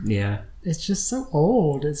so... Yeah. It's just so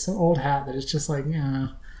old. It's so old hat that it's just like,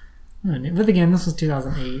 But again, this was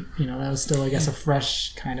 2008. You know, that was still, I guess, a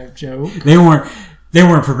fresh kind of joke. They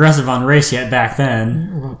weren't progressive on race yet back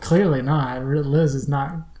then. Well, clearly not. Liz is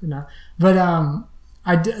not. But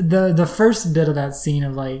the first bit of that scene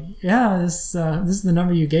of like, yeah, this is the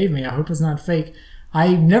number you gave me. I hope it's not fake.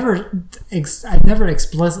 I never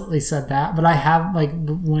explicitly said that, but I have, like,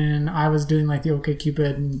 when I was doing like the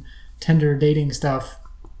OkCupid and Tinder dating stuff.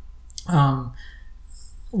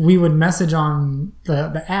 We would message on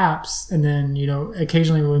the apps, and then, you know,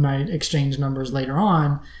 occasionally we might exchange numbers later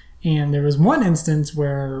on. And there was one instance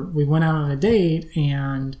where we went out on a date,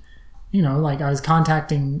 and, you know, like I was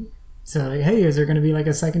contacting to like, hey, is there going to be like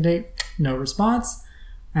a second date? No response.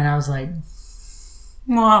 And I was like,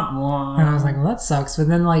 wah, wah. And I was like, well, that sucks. But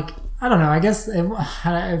then, like, I don't know, I guess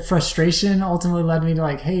frustration ultimately led me to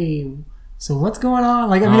like, hey, so what's going on?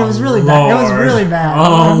 Like, I mean, it was really bad. It was really bad.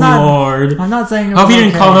 Lord. I'm not saying it I hope was you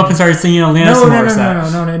didn't call up and start singing Alanis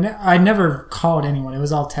Morissette. No. I never called anyone. It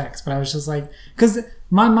was all text. But I was just like, because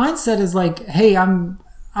my mindset is like, hey, I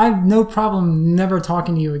have no problem never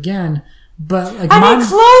talking to you again. But like, I need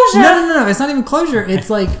closure. No. It's not even closure. It's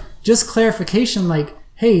like just clarification. Like,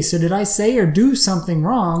 hey, so did I say or do something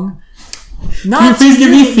wrong? Can you please give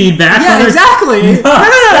me feedback? Yeah, exactly. No.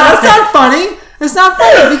 That's not funny. It's not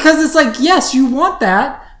funny because it's like, yes, you want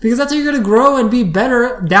that because that's how you're going to grow and be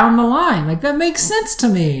better down the line. Like, that makes sense to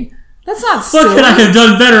me. That's not silly. What could I have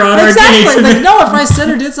done better on our date? Exactly. Like, no, if I said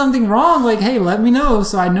or did something wrong, like, hey, let me know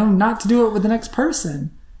so I know not to do it with the next person.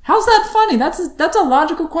 How's that funny? That's a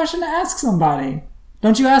logical question to ask somebody.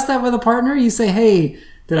 Don't you ask that with a partner? You say, hey,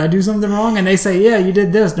 did I do something wrong? And they say, yeah, you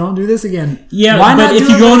did this. Don't do this again. Yeah, but if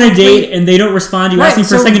you go on a date and they don't respond, you ask them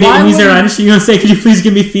for a second date and he's there honest, you're going to say, could you please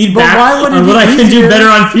give me feedback on what I can do better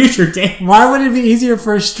on future dates? Why would it be easier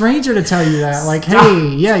for a stranger to tell you that? Like,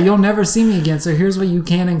 hey, yeah, you'll never see me again, so here's what you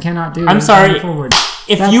can and cannot do. I'm sorry.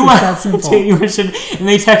 If you went to and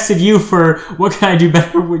they texted you for what can I do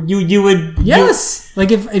better, you would... Yes!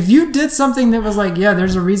 Like, if you did something that was like, yeah,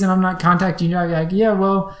 there's a reason I'm not contacting you, I'd be like, yeah,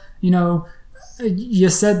 well, you know... You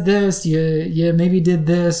said this. You maybe did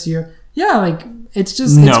this. Like it's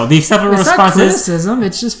just the acceptable response not criticism.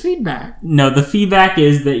 It's just feedback. No, the feedback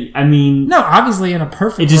is that obviously in a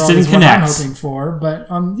perfect it just world didn't is connect. What I'm hoping for, but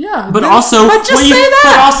just say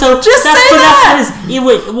that.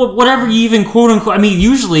 Whatever you even quote unquote. I mean,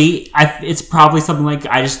 usually it's probably something like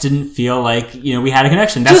I just didn't feel like we had a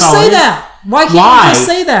connection. That's just all say it is. that. Why can't you just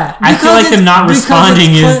say that? I feel like them not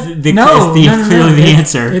responding is clearly the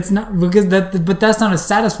answer. It's not because but that's not a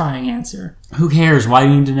satisfying answer. Who cares? Why do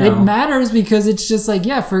you need to know? It matters because it's just like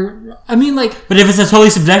But if it's a totally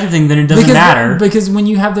subjective thing, then it doesn't matter. Because when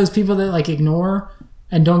you have those people that like ignore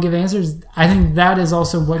and don't give answers, I think that is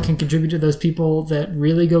also what can contribute to those people that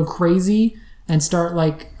really go crazy and start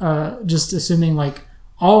like just assuming like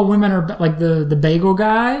all women are like the bagel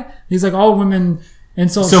guy. He's like all women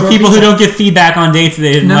insult. So people who don't give feedback on dates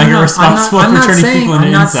they didn't like are responsible for turning people into incels.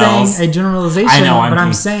 I'm not saying a generalization, I know, but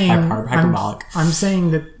I'm saying hyperbolic. I'm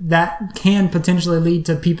saying that can potentially lead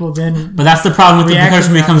to people then. But that's the problem with the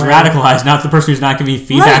person who becomes radicalized, not the person who's not giving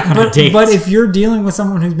feedback on a date. But if you're dealing with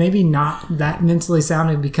someone who's maybe not that mentally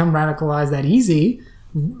sound and become radicalized that easy,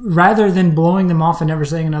 rather than blowing them off and never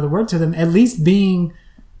saying another word to them, at least being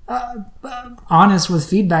honest with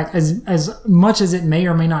feedback, as much as it may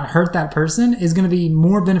or may not hurt that person, is going to be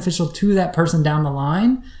more beneficial to that person down the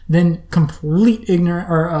line than complete ignorant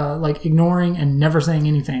or like ignoring and never saying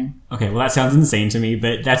anything. Okay, well that sounds insane to me,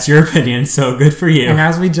 but that's your opinion, so good for you. And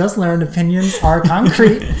as we just learned, opinions are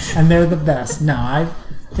concrete and they're the best. No,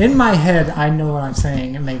 in my head I know what I'm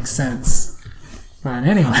saying. It makes sense. But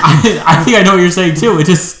anyway, I think I know what you're saying too. It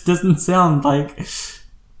just doesn't sound like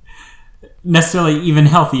necessarily even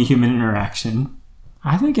healthy human interaction.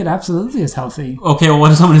 I think it absolutely is healthy. Okay, well,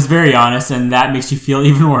 what if someone is very honest and that makes you feel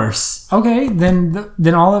even worse? Okay, then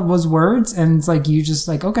all it was words, and it's like you just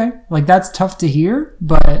like, okay, like that's tough to hear,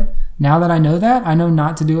 but now that I know that, I know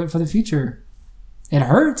not to do it for the future. It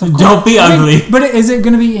hurts. Of course. Don't be ugly. But is it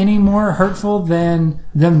going to be any more hurtful than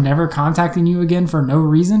them never contacting you again for no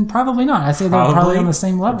reason? Probably not. I say they're probably on the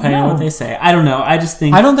same level. Depending on what they say. I don't know. I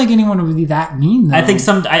don't think anyone would be that mean, though. I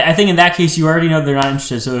think in that case, you already know they're not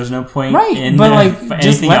interested, so there's no point in but like,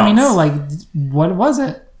 just let me know, like, what was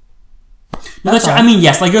it? I mean,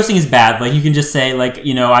 yes, like ghosting is bad. Like, you can just say, like,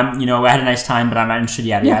 I had a nice time, but I'm not interested,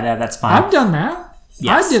 yada, yada, that's fine. I've done that.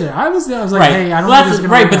 Yes. I did it. I was like, right. Hey, I don't think this is going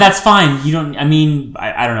to work out. But that's fine. You don't, I mean,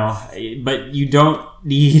 I don't know, but you don't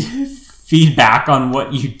need feedback on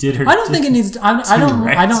what you did or I don't think it needs to,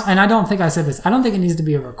 I don't think I said this. I don't think it needs to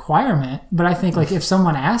be a requirement, but I think like if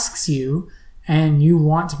someone asks you and you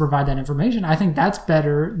want to provide that information, I think that's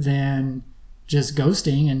better than just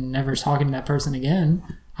ghosting and never talking to that person again.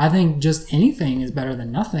 I think just anything is better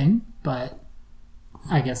than nothing, but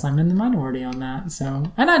I guess I'm in the minority on that.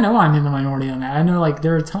 So, and I know I'm in the minority on that. I know like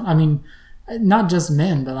there are I mean, not just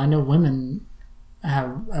men, but I know women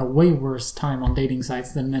have a way worse time on dating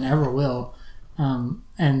sites than men ever will.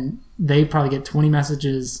 And they probably get 20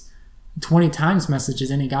 times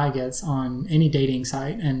messages any guy gets on any dating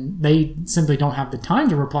site, and they simply don't have the time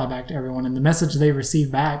to reply back to everyone. And the message they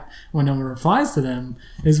receive back when no one replies to them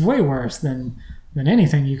is way worse than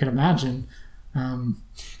anything you could imagine.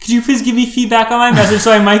 Could you please give me feedback on my message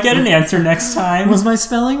so I might get an answer next time? Was my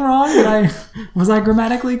spelling wrong? Was I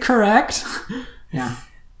grammatically correct? Yeah.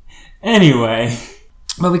 Anyway.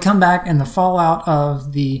 But we come back, and the fallout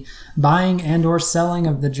of the buying and or selling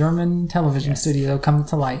of the German television studio come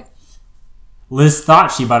to light. Liz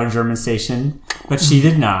thought she bought a German station, but she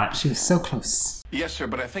did not. She was so close. Yes, sir,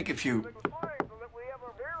 but I think if you...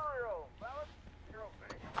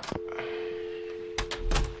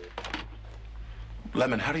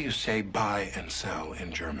 Lemon, how do you say buy and sell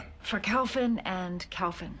in German? Verkaufen and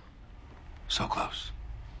kaufen. So close.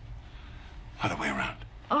 Other way around.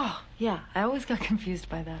 Oh, yeah. I always got confused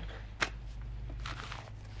by that.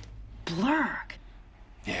 Blurg.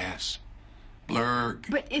 Yes. Blurg.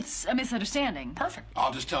 But it's a misunderstanding. Perfect.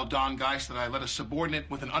 I'll just tell Don Geist that I let a subordinate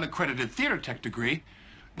with an unaccredited theater tech degree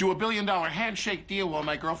do a $1 billion handshake deal while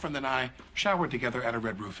my girlfriend and I showered together at a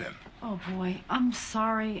Red Roof Inn. Oh, boy. I'm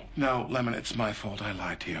sorry. No, Lemon, it's my fault. I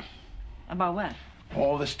lied to you. About what?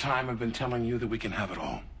 All this time I've been telling you that we can have it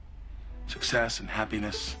all. Success and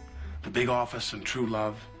happiness, the big office and true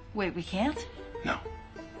love. Wait, we can't? No.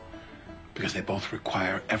 Because they both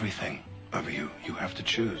require everything of you. You have to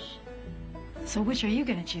choose. So which are you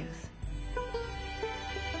going to choose?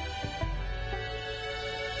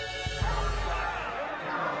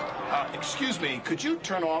 Excuse me, could you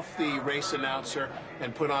turn off the race announcer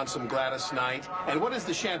and put on some Gladys Knight? And what is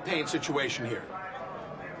the champagne situation here?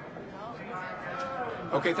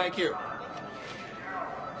 Okay, thank you.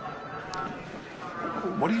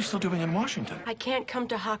 What are you still doing in Washington? I can't come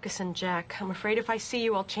to Hakkasan, Jack. I'm afraid if I see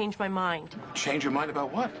you, I'll change my mind. Change your mind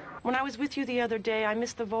about what? When I was with you the other day, I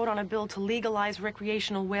missed the vote on a bill to legalize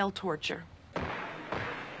recreational whale torture.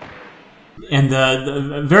 And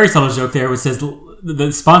the very subtle joke there was says the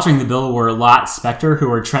sponsoring the bill were Lott Spector,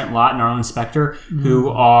 who are Trent Lott and Arlen Spector, who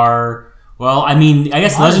are, well, I mean, I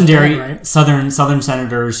guess legendary right? Southern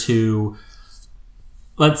senators who,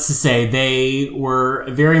 let's just say, they were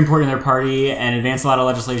very important in their party and advanced a lot of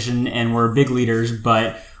legislation and were big leaders,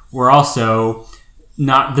 but were also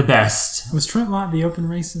not the best. Was Trent Lott the open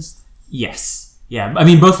racist? Yes. Yeah. I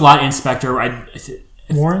mean, both Lott and Spector,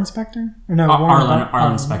 Warren Spector? Or no,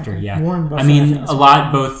 Arlen Spector, yeah. Warren Buffett, I mean, a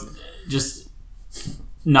lot, both just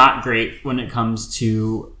not great when it comes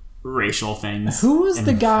to racial things. Who was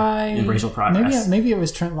the guy in racial progress? Maybe it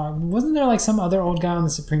was Trent Lott. Wasn't there like some other old guy on the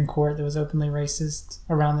Supreme Court that was openly racist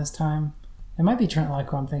around this time? It might be Trent Lott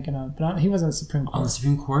who I'm thinking of, but he wasn't on the Supreme Court. On the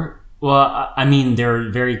Supreme Court? Well, I mean, there are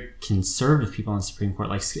very conservative people on the Supreme Court,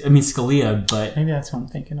 like Scalia, but maybe that's what I'm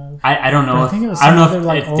thinking of. I don't know if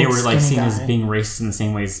they were like seen as being racist in the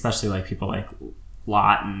same ways, especially like people like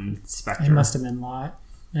Lott and Spector. It must have been Lott.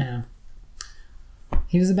 Yeah.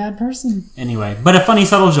 He was a bad person. Anyway, but a funny,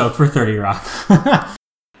 subtle joke for 30 Rock.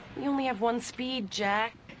 We only have one speed,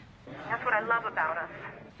 Jack. That's what I love about us.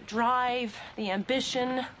 The drive, the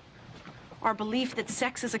ambition, our belief that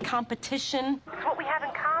sex is a competition. It's what we have in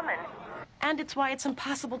common. And it's why it's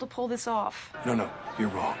impossible to pull this off. No, you're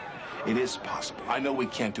wrong. It is possible. I know we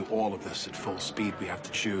can't do all of this at full speed. We have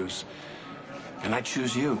to choose. And I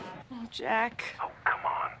choose you. Oh, Jack. Oh, come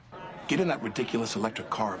on. Get in that ridiculous electric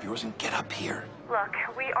car of yours and get up here. Look,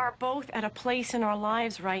 we are Both at a place in our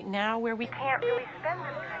lives right now where we can't really spend this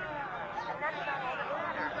kind of time. And that's not all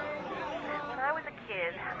that matters. When I was a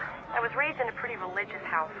kid, I was raised in a pretty religious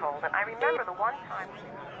household, and I remember the one time...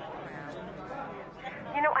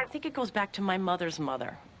 You know, I think it goes back to my mother's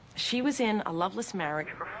mother. She was in a loveless marriage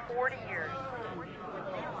for 40 years.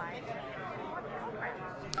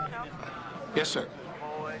 Yes, sir.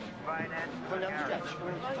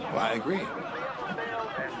 Well, I agree.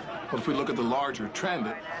 But if we look at the larger trend,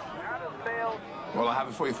 well, I'll have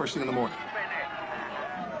it for you first thing in the morning.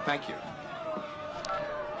 Thank you.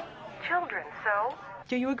 Children, so?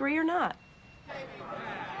 Do you agree or not?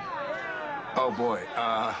 Oh, boy.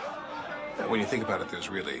 When you think about it, there's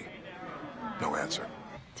really no answer.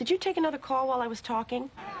 Did you take another call while I was talking?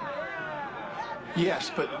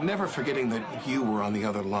 Yes, but never forgetting that you were on the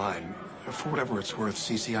other line. For whatever it's worth,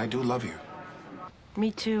 Cece, I do love you.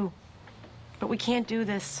 Me too. But we can't do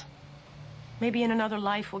this. Maybe in another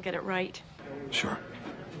life we'll get it right. Sure.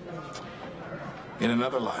 In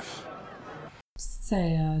another life.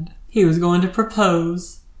 Sad. He was going to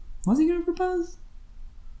propose. Was he going to propose?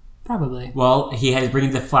 Probably. Well, he had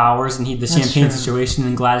bringing the flowers and he had the champagne situation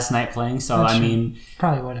and Gladys Knight playing, so That's I true. mean...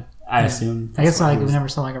 Probably would have. I assume. I guess like we never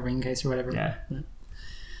saw like a ring case or whatever. Yeah.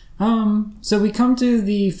 So we come to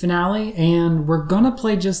the finale and we're gonna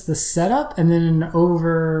play just the setup, and then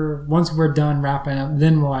once we're done wrapping up,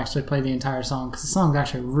 then we'll actually play the entire song because the song's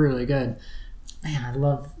actually really good. Man, I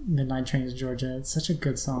love Midnight Train to Georgia. It's such a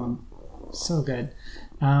good song, so good.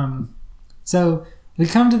 So we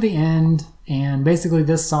come to the end, and basically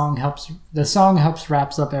the song helps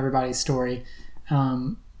wraps up everybody's story,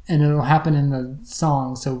 and it'll happen in the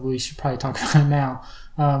song, so we should probably talk about it now.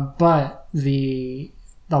 But the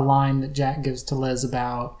line that Jack gives to Liz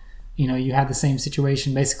about, you had the same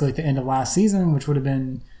situation basically at the end of last season, which would have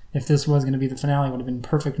been, if this was going to be the finale, would have been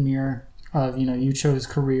perfect mirror of, you chose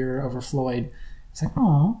career over Floyd. It's like,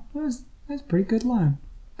 oh, that's a pretty good line.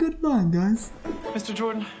 Good line, guys. Mr.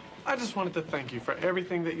 Jordan, I just wanted to thank you for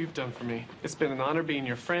everything that you've done for me. It's been an honor being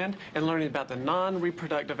your friend and learning about the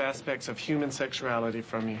non-reproductive aspects of human sexuality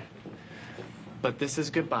from you. But this is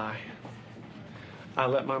goodbye. I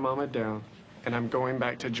let my mama down, and I'm going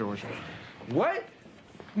back to Georgia. What?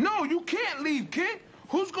 No, you can't leave, kid.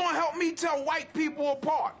 Who's gonna help me tell white people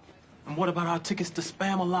apart? And what about our tickets to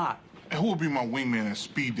Spam-A-Lot? And who will be my wingman at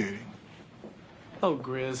speed dating? Oh,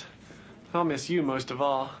 Grizz. I'll miss you most of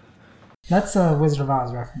all. That's a Wizard of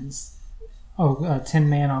Oz reference. Oh, Tin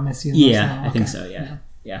Man, I'll miss you. Yeah, I think so, yeah.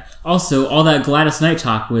 Also, all that Gladys Knight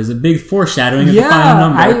talk was a big foreshadowing of the final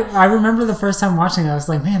number. I remember the first time watching it, I was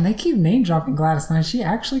like, man, they keep name dropping Gladys Knight. Is she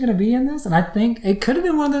actually going to be in this? And I think it could have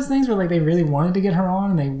been one of those things where like they really wanted to get her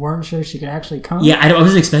on and they weren't sure she could actually come. Yeah, I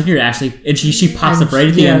wasn't expecting her to actually, and she pops up right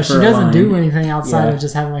at the end for a line. She doesn't do anything outside of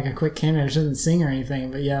just having like a quick cameo. She doesn't sing or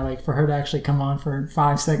anything, but yeah, like for her to actually come on for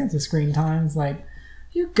 5 seconds of screen time, it's like,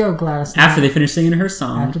 you go, Gladys Knight. After they finish singing her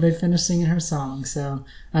song. So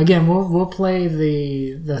again, we'll play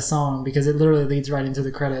the song because it literally leads right into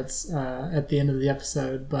the credits at the end of the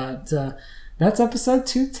episode. But that's episode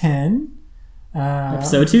 210.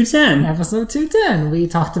 Episode 210. We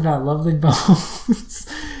talked about Lovely Bones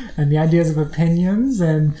and the ideas of opinions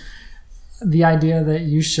and the idea that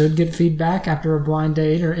you should get feedback after a blind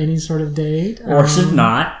date or any sort of date, or should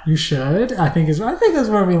not. You should. I think that's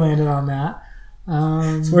where we landed on that.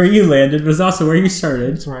 It's where you landed, but it's also where you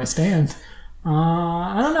started. It's where I stand.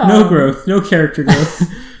 I don't know. No growth, no character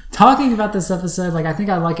growth. Talking about this episode, like I think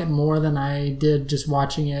I like it more than I did just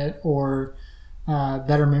watching it or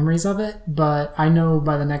better memories of it. But I know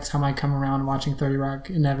by the next time I come around watching 30 Rock,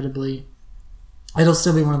 inevitably it'll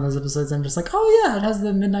still be one of those episodes I'm just like, oh yeah, it has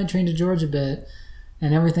the Midnight Train to Georgia bit,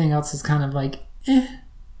 and everything else is kind of like,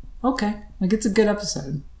 okay, like it's a good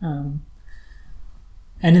episode. And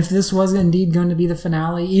if this was indeed going to be the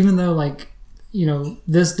finale, even though like, you know,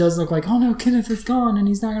 this does look like, oh no, Kenneth is gone and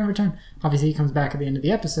he's not going to return. Obviously he comes back at the end of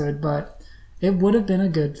the episode, but it would have been a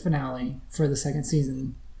good finale for the second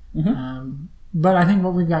season. But I think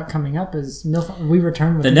what we've got coming up is we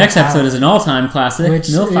return with the next episode is an all-time classic, which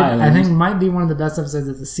MILF Island. I think might be one of the best episodes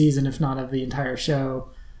of the season, if not of the entire show.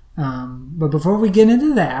 But before we get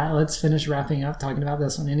into that, let's finish wrapping up talking about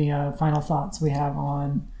this one. Any final thoughts we have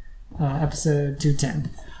on episode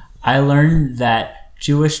 210? I learned that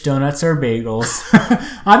Jewish donuts are bagels.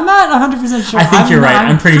 I'm not 100% sure. I think you're right.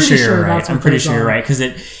 I'm pretty sure you're right. I'm pretty sure you're right because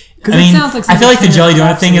it sounds like I feel like the jelly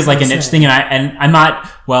donut thing is like a niche thing, and I'm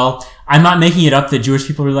not making it up that Jewish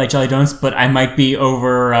people really like jelly donuts, but I might be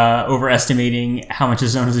overestimating how much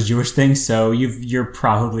is known as a Jewish thing. So you're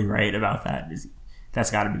probably right about that. That's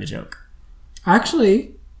got to be the joke.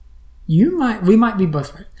 Actually, we might be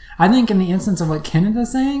both right. I think in the instance of what Kenneth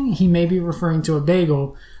is saying, he may be referring to a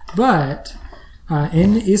bagel, but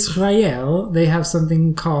in Israel they have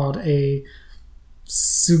something called a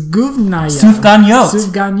Sufganiyot. Oh,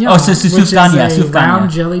 so Sufganiyot. Which is a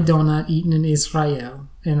round jelly donut eaten in Israel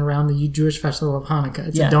and around the Jewish festival of Hanukkah.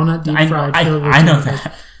 It's a donut deep fried. I know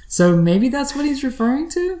that. So maybe that's what he's referring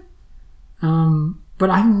to. But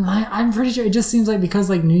I'm pretty sure it just seems like because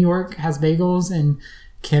like New York has bagels and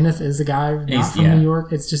Kenneth is a guy not from New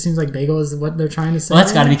York, it just seems like bagel is what they're trying to say. Well,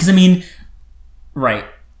 that's got to be because right.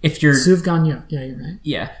 If you're Sufganiyot, yeah, you're right.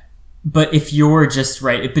 Yeah. But if you're just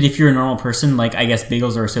right, but if you're a normal person, like I guess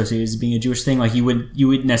bagels are associated as being a Jewish thing. Like you would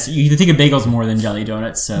necessarily think of bagels more than jelly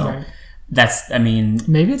donuts. So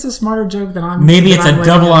maybe it's a smarter joke than I'm. Maybe it's a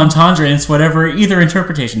double entendre and it's whatever either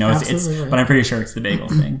interpretation. No, it's right. But I'm pretty sure it's the bagel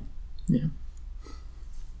thing. Yeah.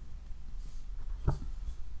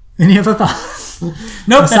 Any other thoughts?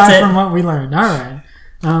 Nope. Aside from what we learned, all right.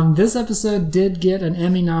 This episode did get an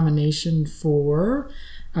Emmy nomination for.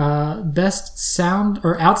 Best sound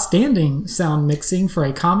or outstanding sound mixing for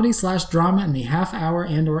a comedy/drama in the half-hour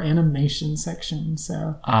and/or animation section.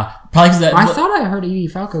 So probably because I thought I heard Edie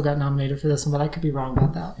Falco got nominated for this one, but I could be wrong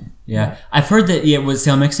about that. Yeah, I've heard that it was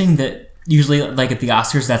sound mixing that usually like at the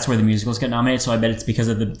Oscars that's where the musicals get nominated. So I bet it's because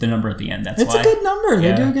of the number at the end. That's it's why. A good number.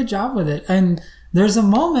 They do a good job with it. And there's a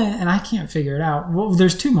moment, and I can't figure it out. Well,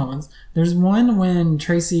 there's two moments. There's one when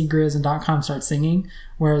Tracy, Grizz, and .com start singing,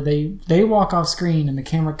 where they walk off screen and the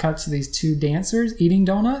camera cuts to these two dancers eating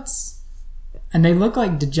donuts, and they look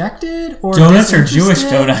like dejected or donuts or Jewish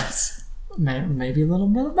donuts. Maybe a little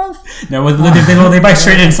bit of both. No, they bite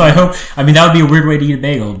straight in. So that would be a weird way to eat a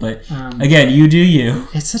bagel. But again, you do you.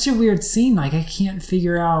 It's such a weird scene. Like I can't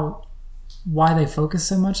figure out why they focus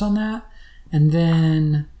so much on that, and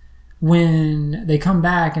then. When they come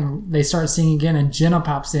back and they start singing again and Jenna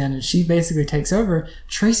pops in and she basically takes over,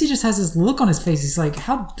 Tracy just has this look on his face. He's like,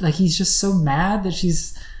 he's just so mad that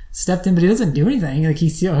she's stepped in, but he doesn't do anything. Like he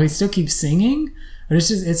still keeps singing. But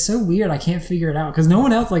it's so weird. I can't figure it out because no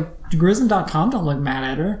one else, like Grizz.com don't look mad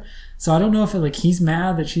at her. So I don't know if he's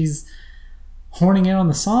mad that she's horning in on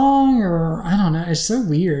the song or I don't know. It's so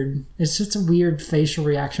weird. It's just a weird facial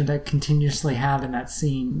reaction to continuously have in that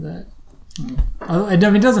scene that, it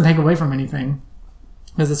doesn't take away from anything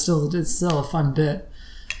because it's still a fun bit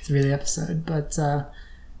through the episode. But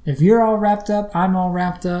if you're all wrapped up, I'm all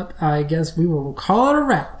wrapped up. I guess we will call it a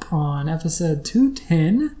wrap on episode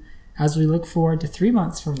 210 as we look forward to 3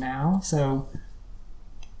 months from now. So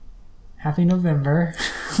happy November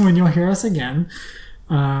when you'll hear us again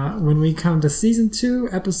when we come to season 2,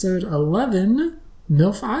 episode 11,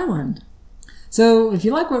 MILF Island. So if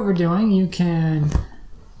you like what we're doing, you can.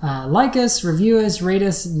 Like us, review us, rate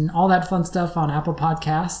us, and all that fun stuff on Apple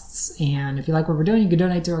Podcasts. And if you like what we're doing, you can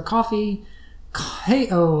donate to our coffee,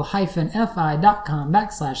 ko-fi.com/go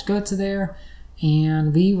to there.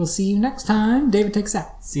 And we will see you next time. David takes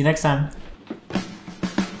out. See you next time.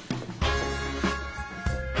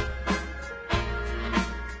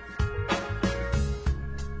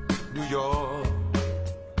 New York,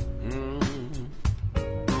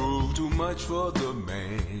 prove too much for the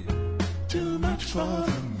man. Too much for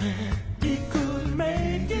the man. He couldn't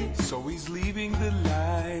make it. So he's leaving the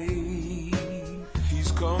life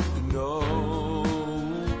he's come to know.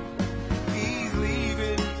 He's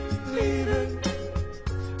leaving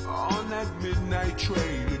on that midnight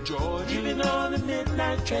train to Georgia. Leaving on the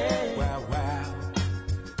midnight train. Wow, wow.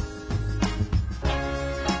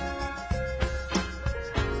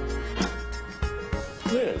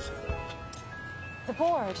 Liz. The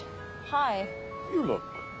board. Hi. You look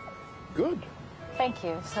good. Thank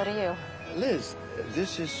you. So do you. Liz,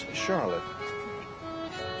 this is Charlotte.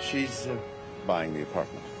 She's buying the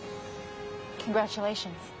apartment.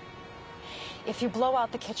 Congratulations. If you blow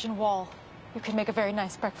out the kitchen wall, you can make a very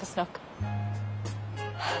nice breakfast nook.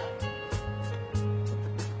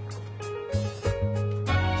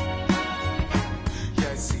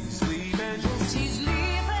 Yes, he's leaving. Yes, he's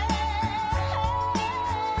leaving.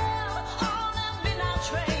 On that midnight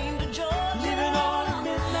train to Georgia. Leaving on a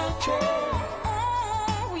midnight train.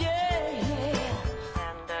 Oh,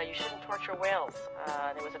 yeah. And you shouldn't torture whales.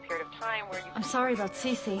 There was a period of time where you... I'm sorry about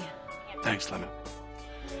Cece. Thanks, Lemon.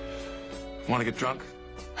 Want to get drunk?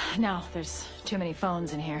 No, there's too many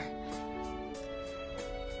phones in here.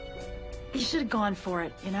 You should have gone for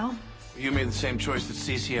it, you know? You made the same choice that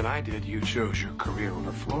Cece and I did. You chose your career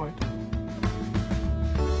over Floyd.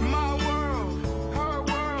 My world, her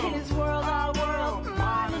world. His world, our world.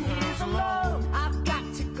 Mine and his alone. I've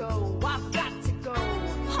got to go. I've got to go.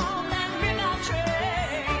 On that midnight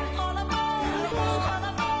train. On a boat. On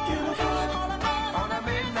a boat. On a boat. On a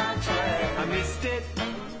midnight train. I missed it.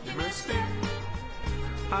 You missed it.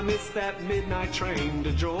 I missed that midnight train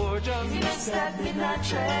to Georgia. Missed that midnight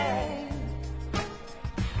train.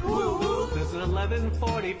 Woo-hoo. There's an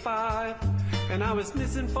 11:45, and I was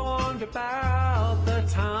misinformed about the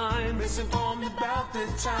time. Misinformed about the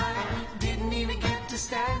time. Didn't even get to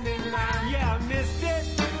stand in line. Yeah, I missed it.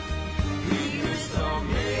 We missed the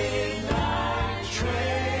midnight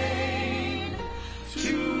train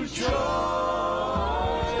to Georgia.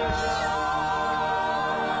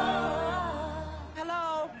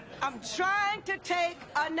 Hello, I'm trying to take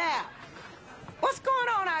a nap. What's going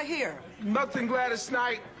on out here? Nothing, Gladys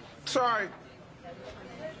Knight. Sorry.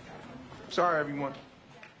 Sorry, everyone.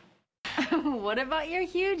 What about your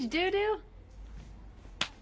huge doo-doo?